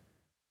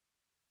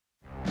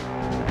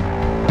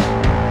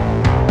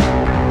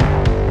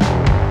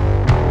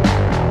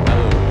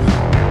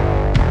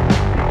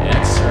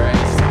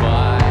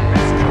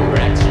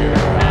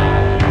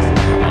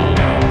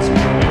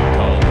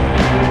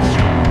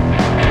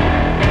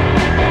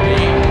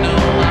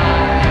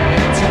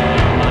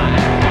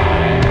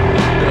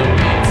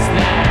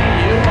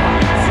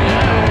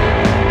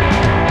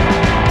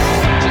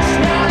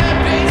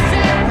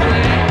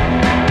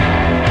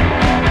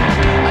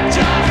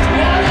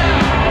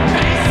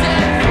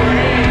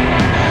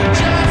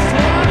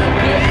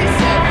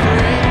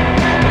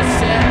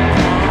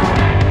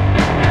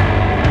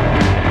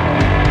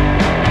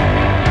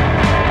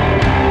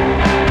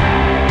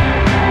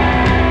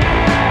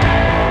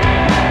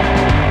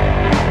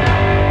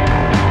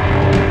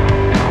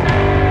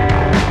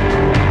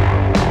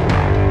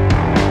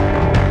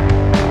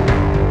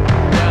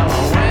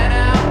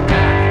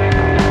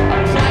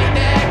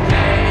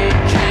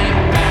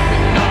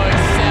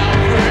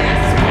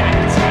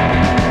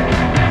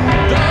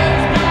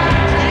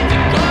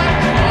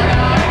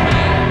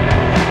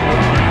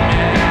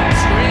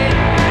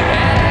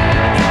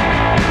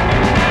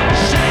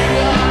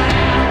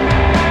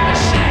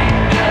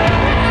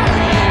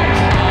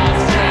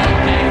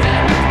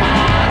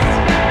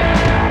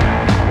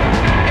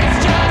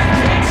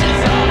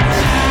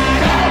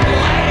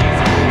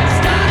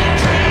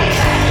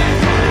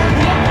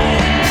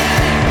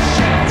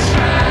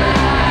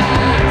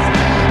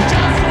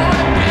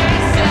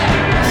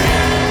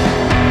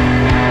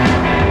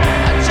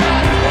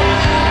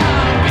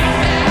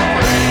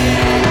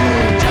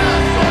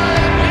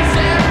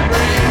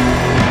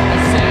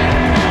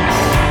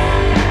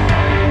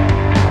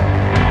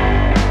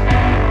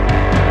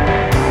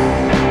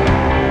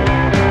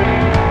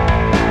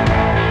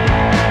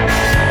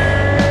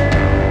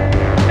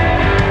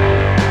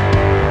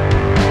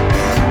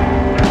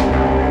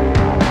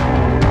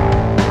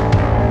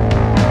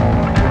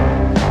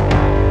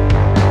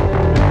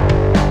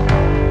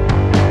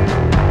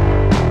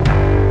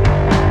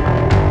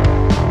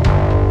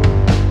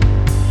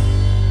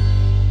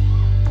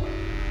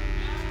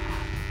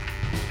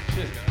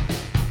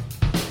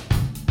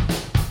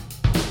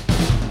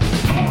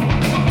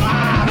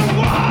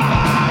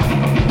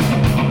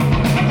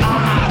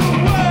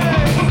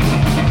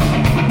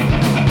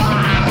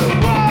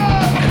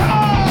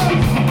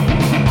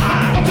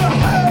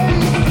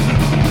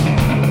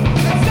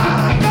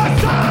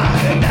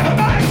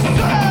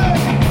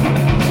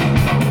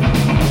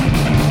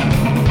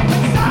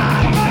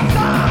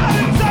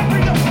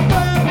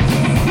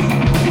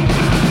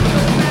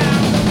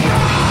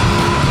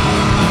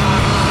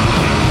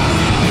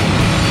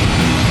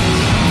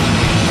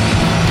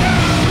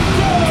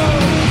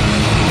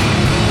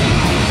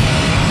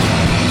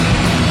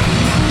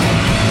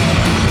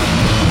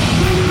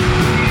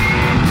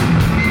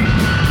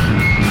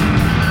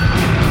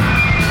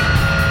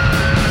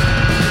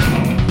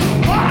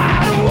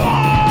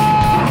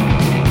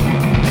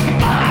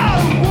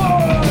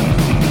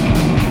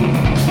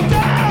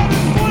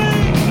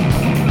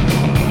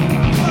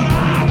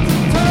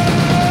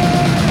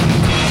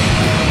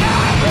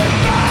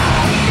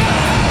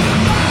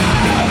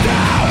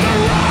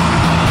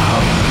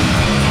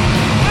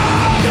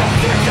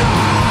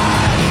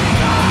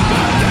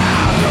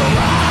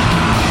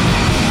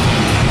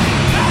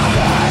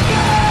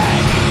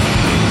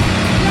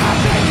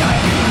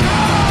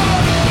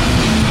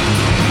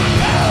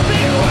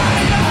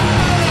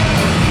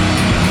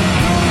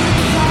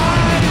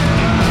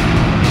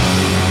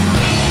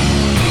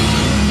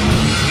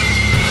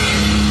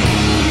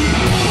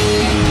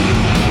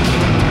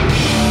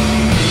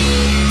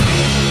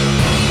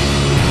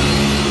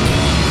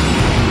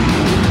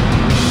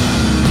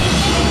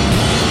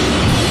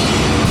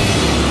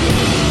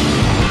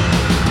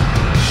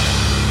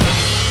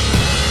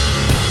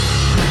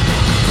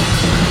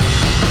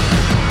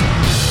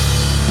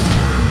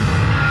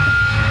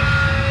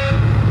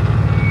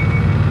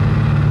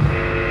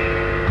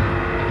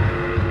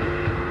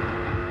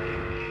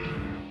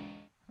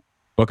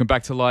 Welcome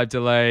back to Live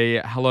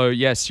Delay. Hello.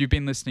 Yes, you've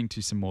been listening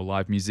to some more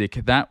live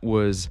music. That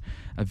was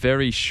a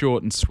very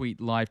short and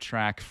sweet live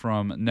track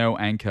from No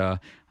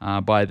Anchor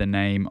by the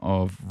name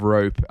of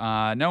Rope.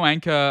 No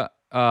Anchor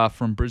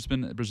from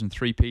Brisbane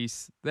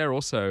 3-piece. They're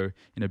also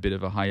in a bit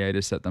of a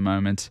hiatus at the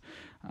moment.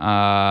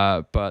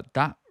 But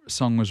that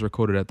song was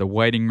recorded at the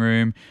Waiting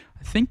Room,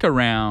 I think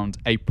around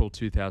April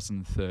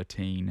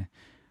 2013.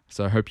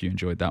 So I hope you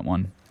enjoyed that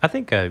one. I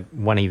think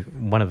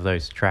one of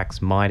those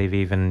tracks might have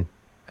even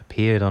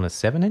appeared on a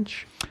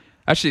 7-inch.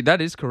 Actually, that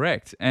is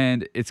correct.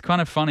 And it's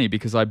kind of funny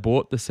because I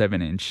bought the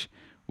 7-inch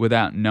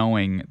without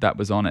knowing that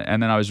was on it.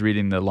 And then I was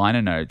reading the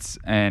liner notes,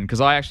 and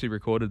because I actually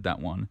recorded that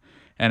one,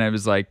 and it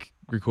was like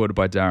recorded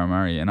by Darryl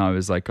Murray, and I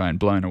was like going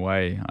blown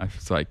away. I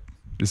was like,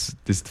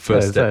 this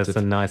first step. That's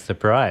a nice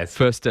surprise.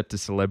 First step to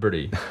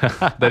celebrity.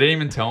 They didn't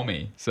even tell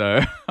me,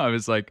 so I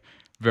was like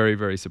very,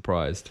 very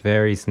surprised.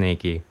 Very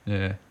sneaky.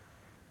 Yeah.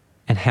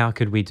 And how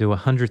could we do a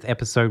 100th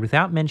episode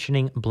without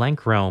mentioning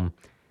Blank Realm?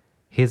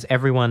 Here's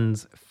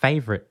everyone's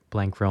favourite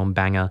Blank Realm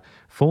banger,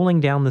 Falling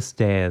Down the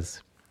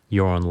Stairs.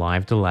 You're on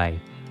live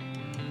delay.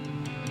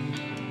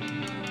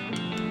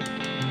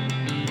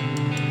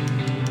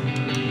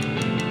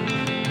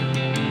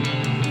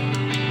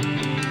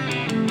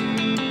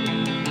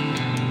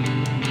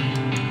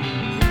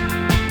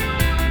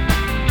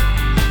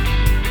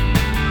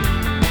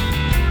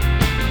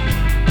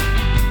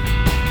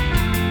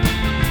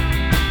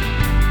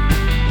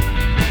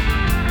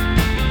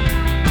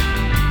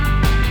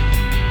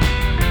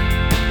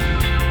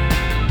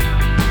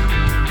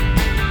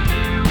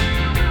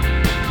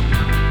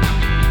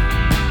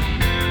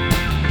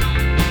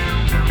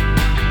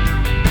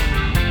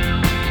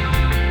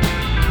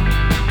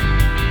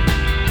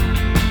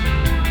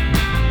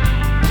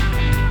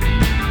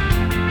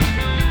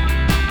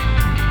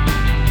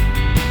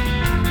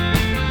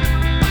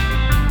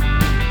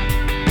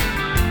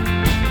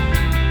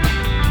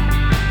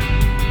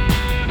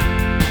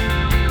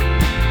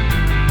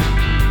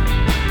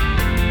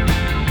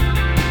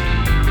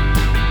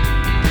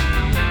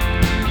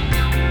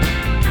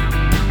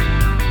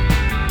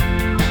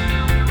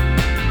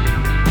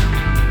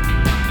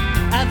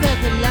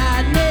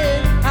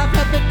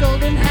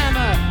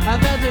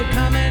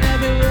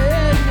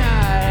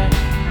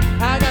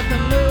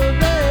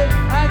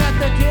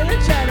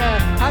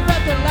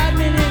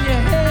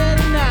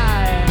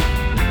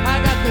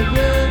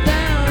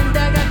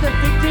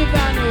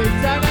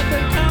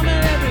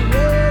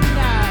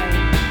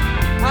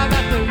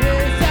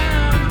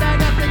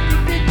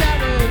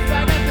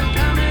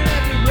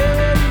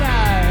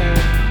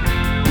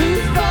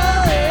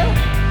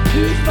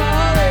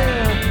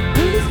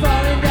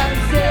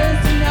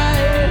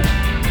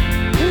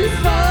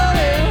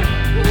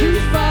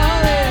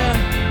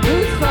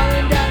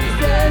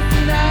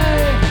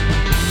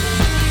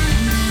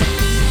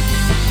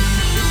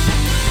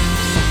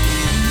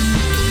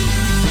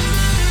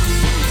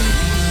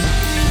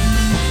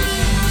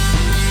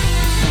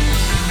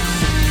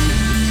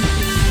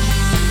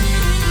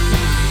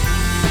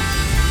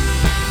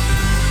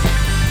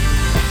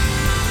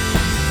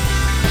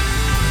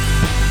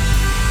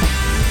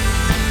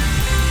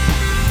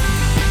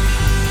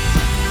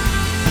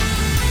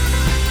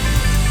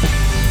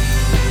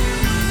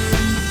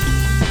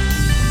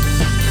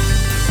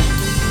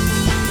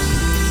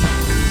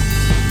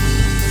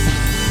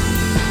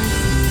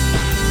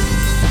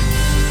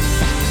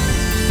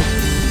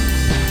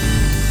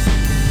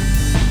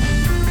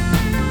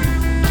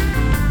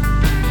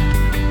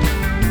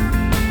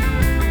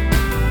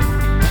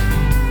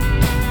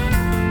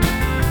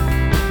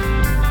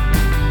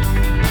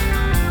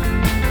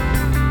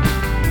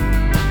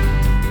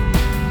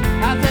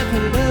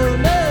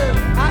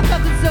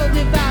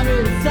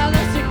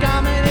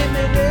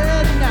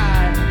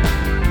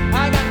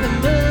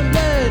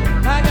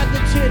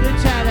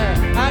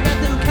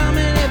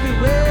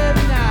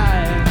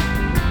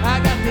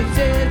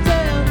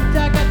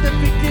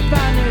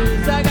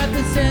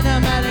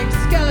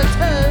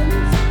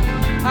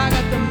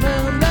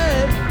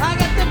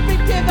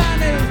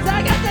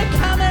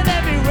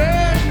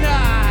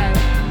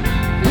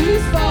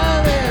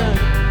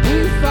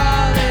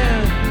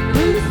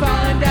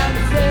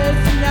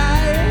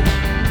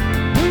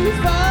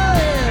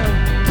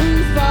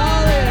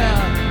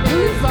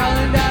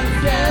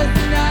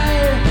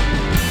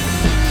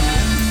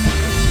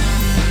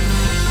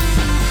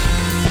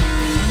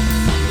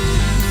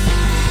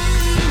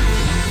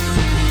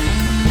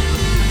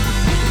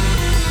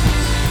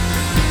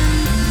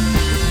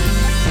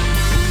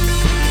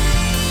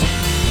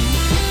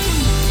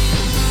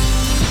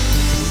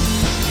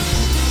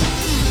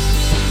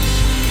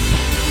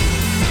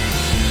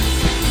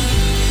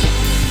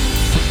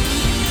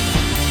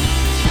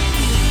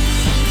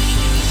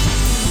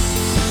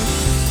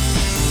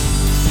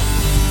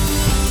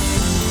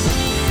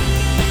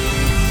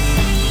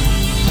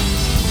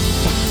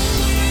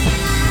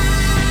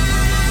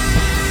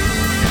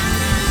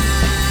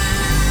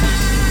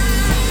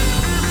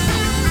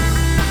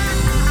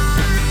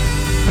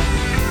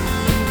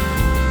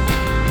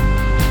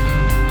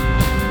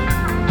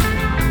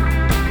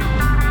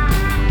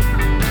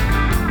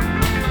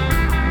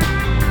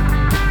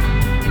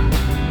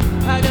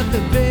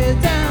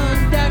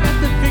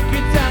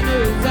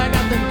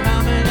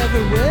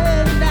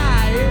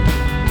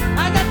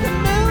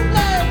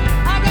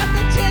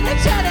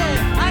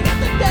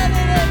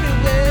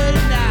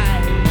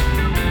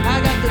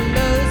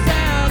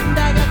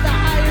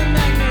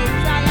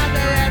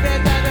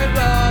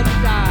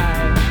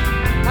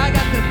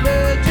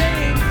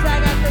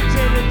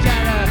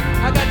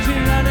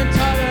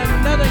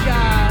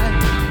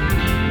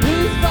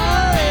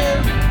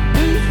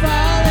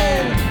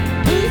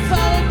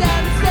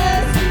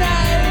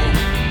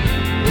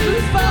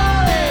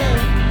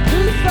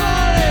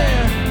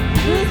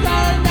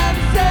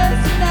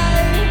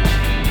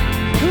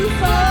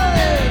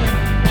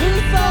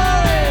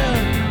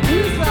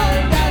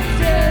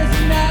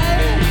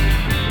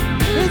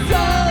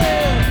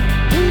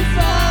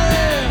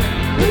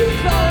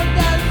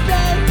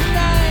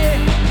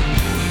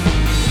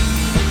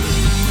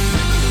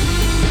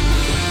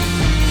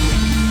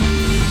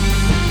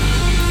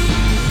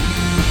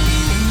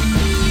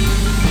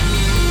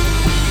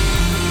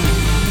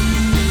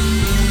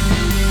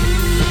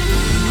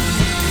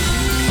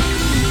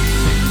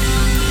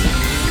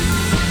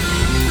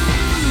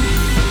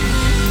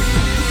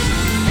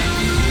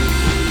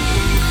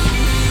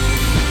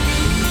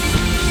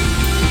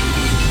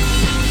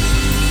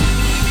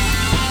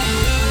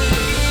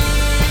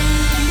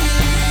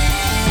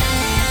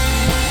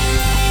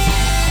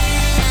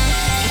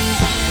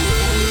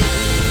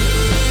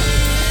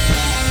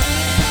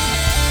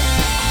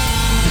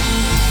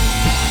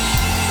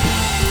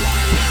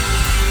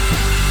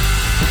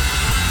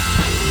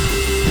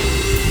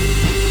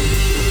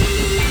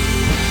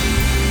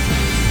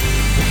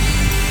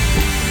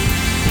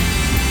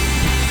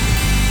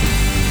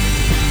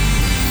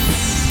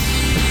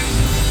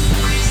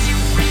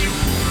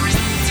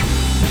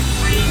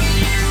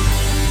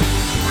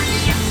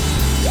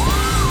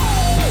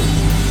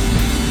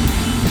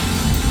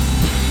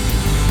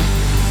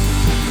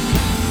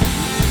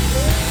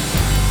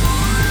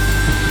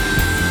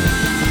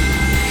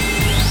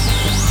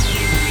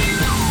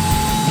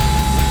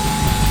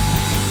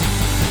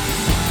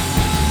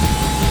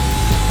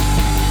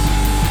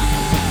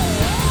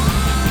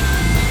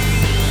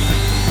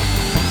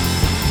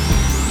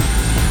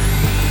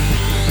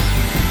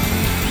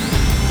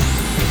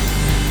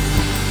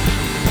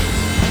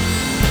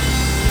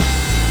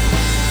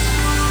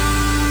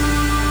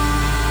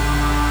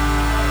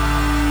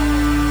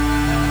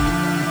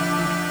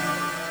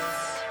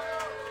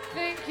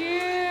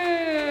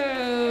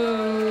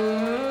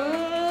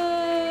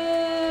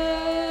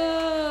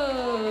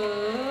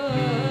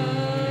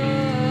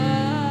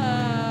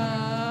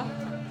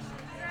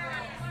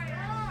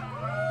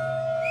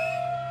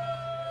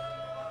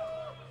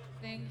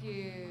 Thank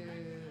you.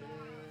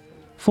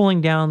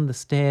 Falling Down the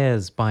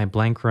Stairs by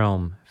Blank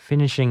Realm,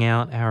 finishing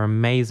out our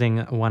amazing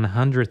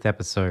 100th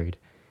episode.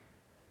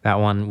 That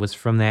one was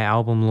from their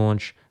album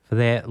launch for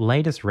their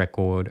latest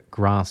record,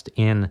 Grassed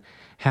In,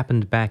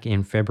 happened back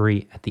in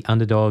February at the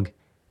Underdog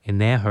in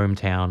their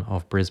hometown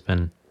of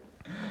Brisbane.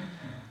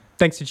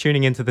 Thanks for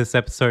tuning into this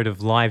episode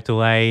of Live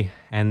Delay,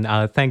 and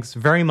thanks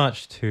very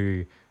much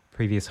to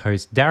previous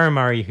host Darren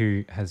Murray,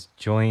 who has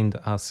joined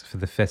us for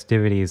the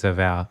festivities of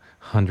our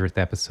 100th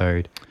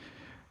episode.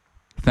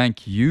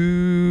 Thank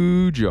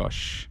you,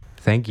 Josh.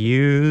 Thank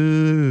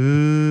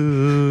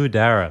you,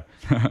 Dara.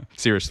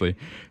 Seriously.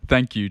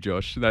 Thank you,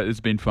 Josh. That has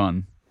been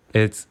fun.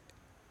 It's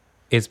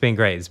been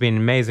great. It's been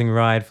an amazing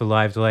ride for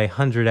Live Delay.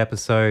 100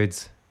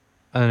 episodes.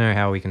 I don't know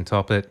how we can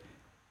top it.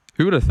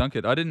 Who would have thunk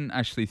it? I didn't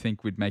actually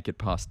think we'd make it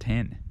past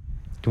 10.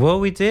 Well,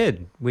 we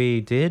did.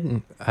 We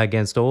did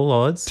against all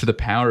odds. To the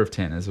power of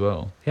 10 as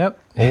well. Yep.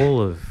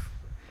 All of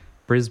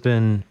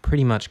Brisbane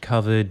pretty much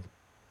covered,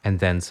 and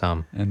then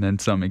some. And then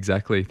some,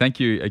 exactly. Thank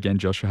you again,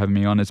 Josh, for having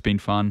me on. It's been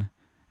fun.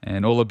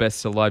 And all the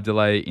best to Live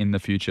Delay in the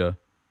future.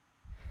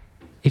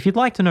 If you'd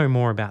like to know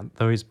more about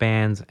those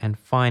bands and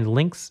find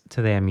links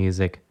to their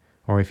music,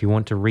 or if you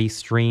want to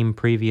restream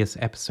previous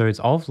episodes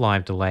of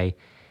Live Delay,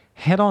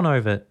 head on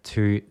over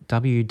to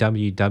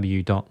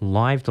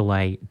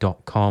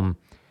www.livedelay.com.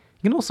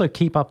 You can also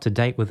keep up to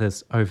date with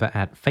us over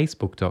at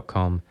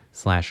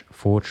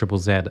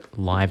facebook.com/4ZZZ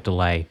Live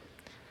Delay.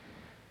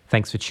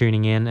 Thanks for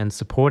tuning in and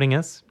supporting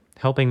us,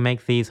 helping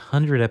make these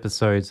 100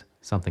 episodes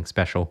something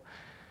special.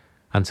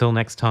 Until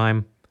next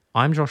time,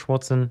 I'm Josh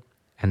Watson,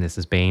 and this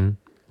has been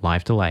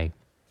Live Delay.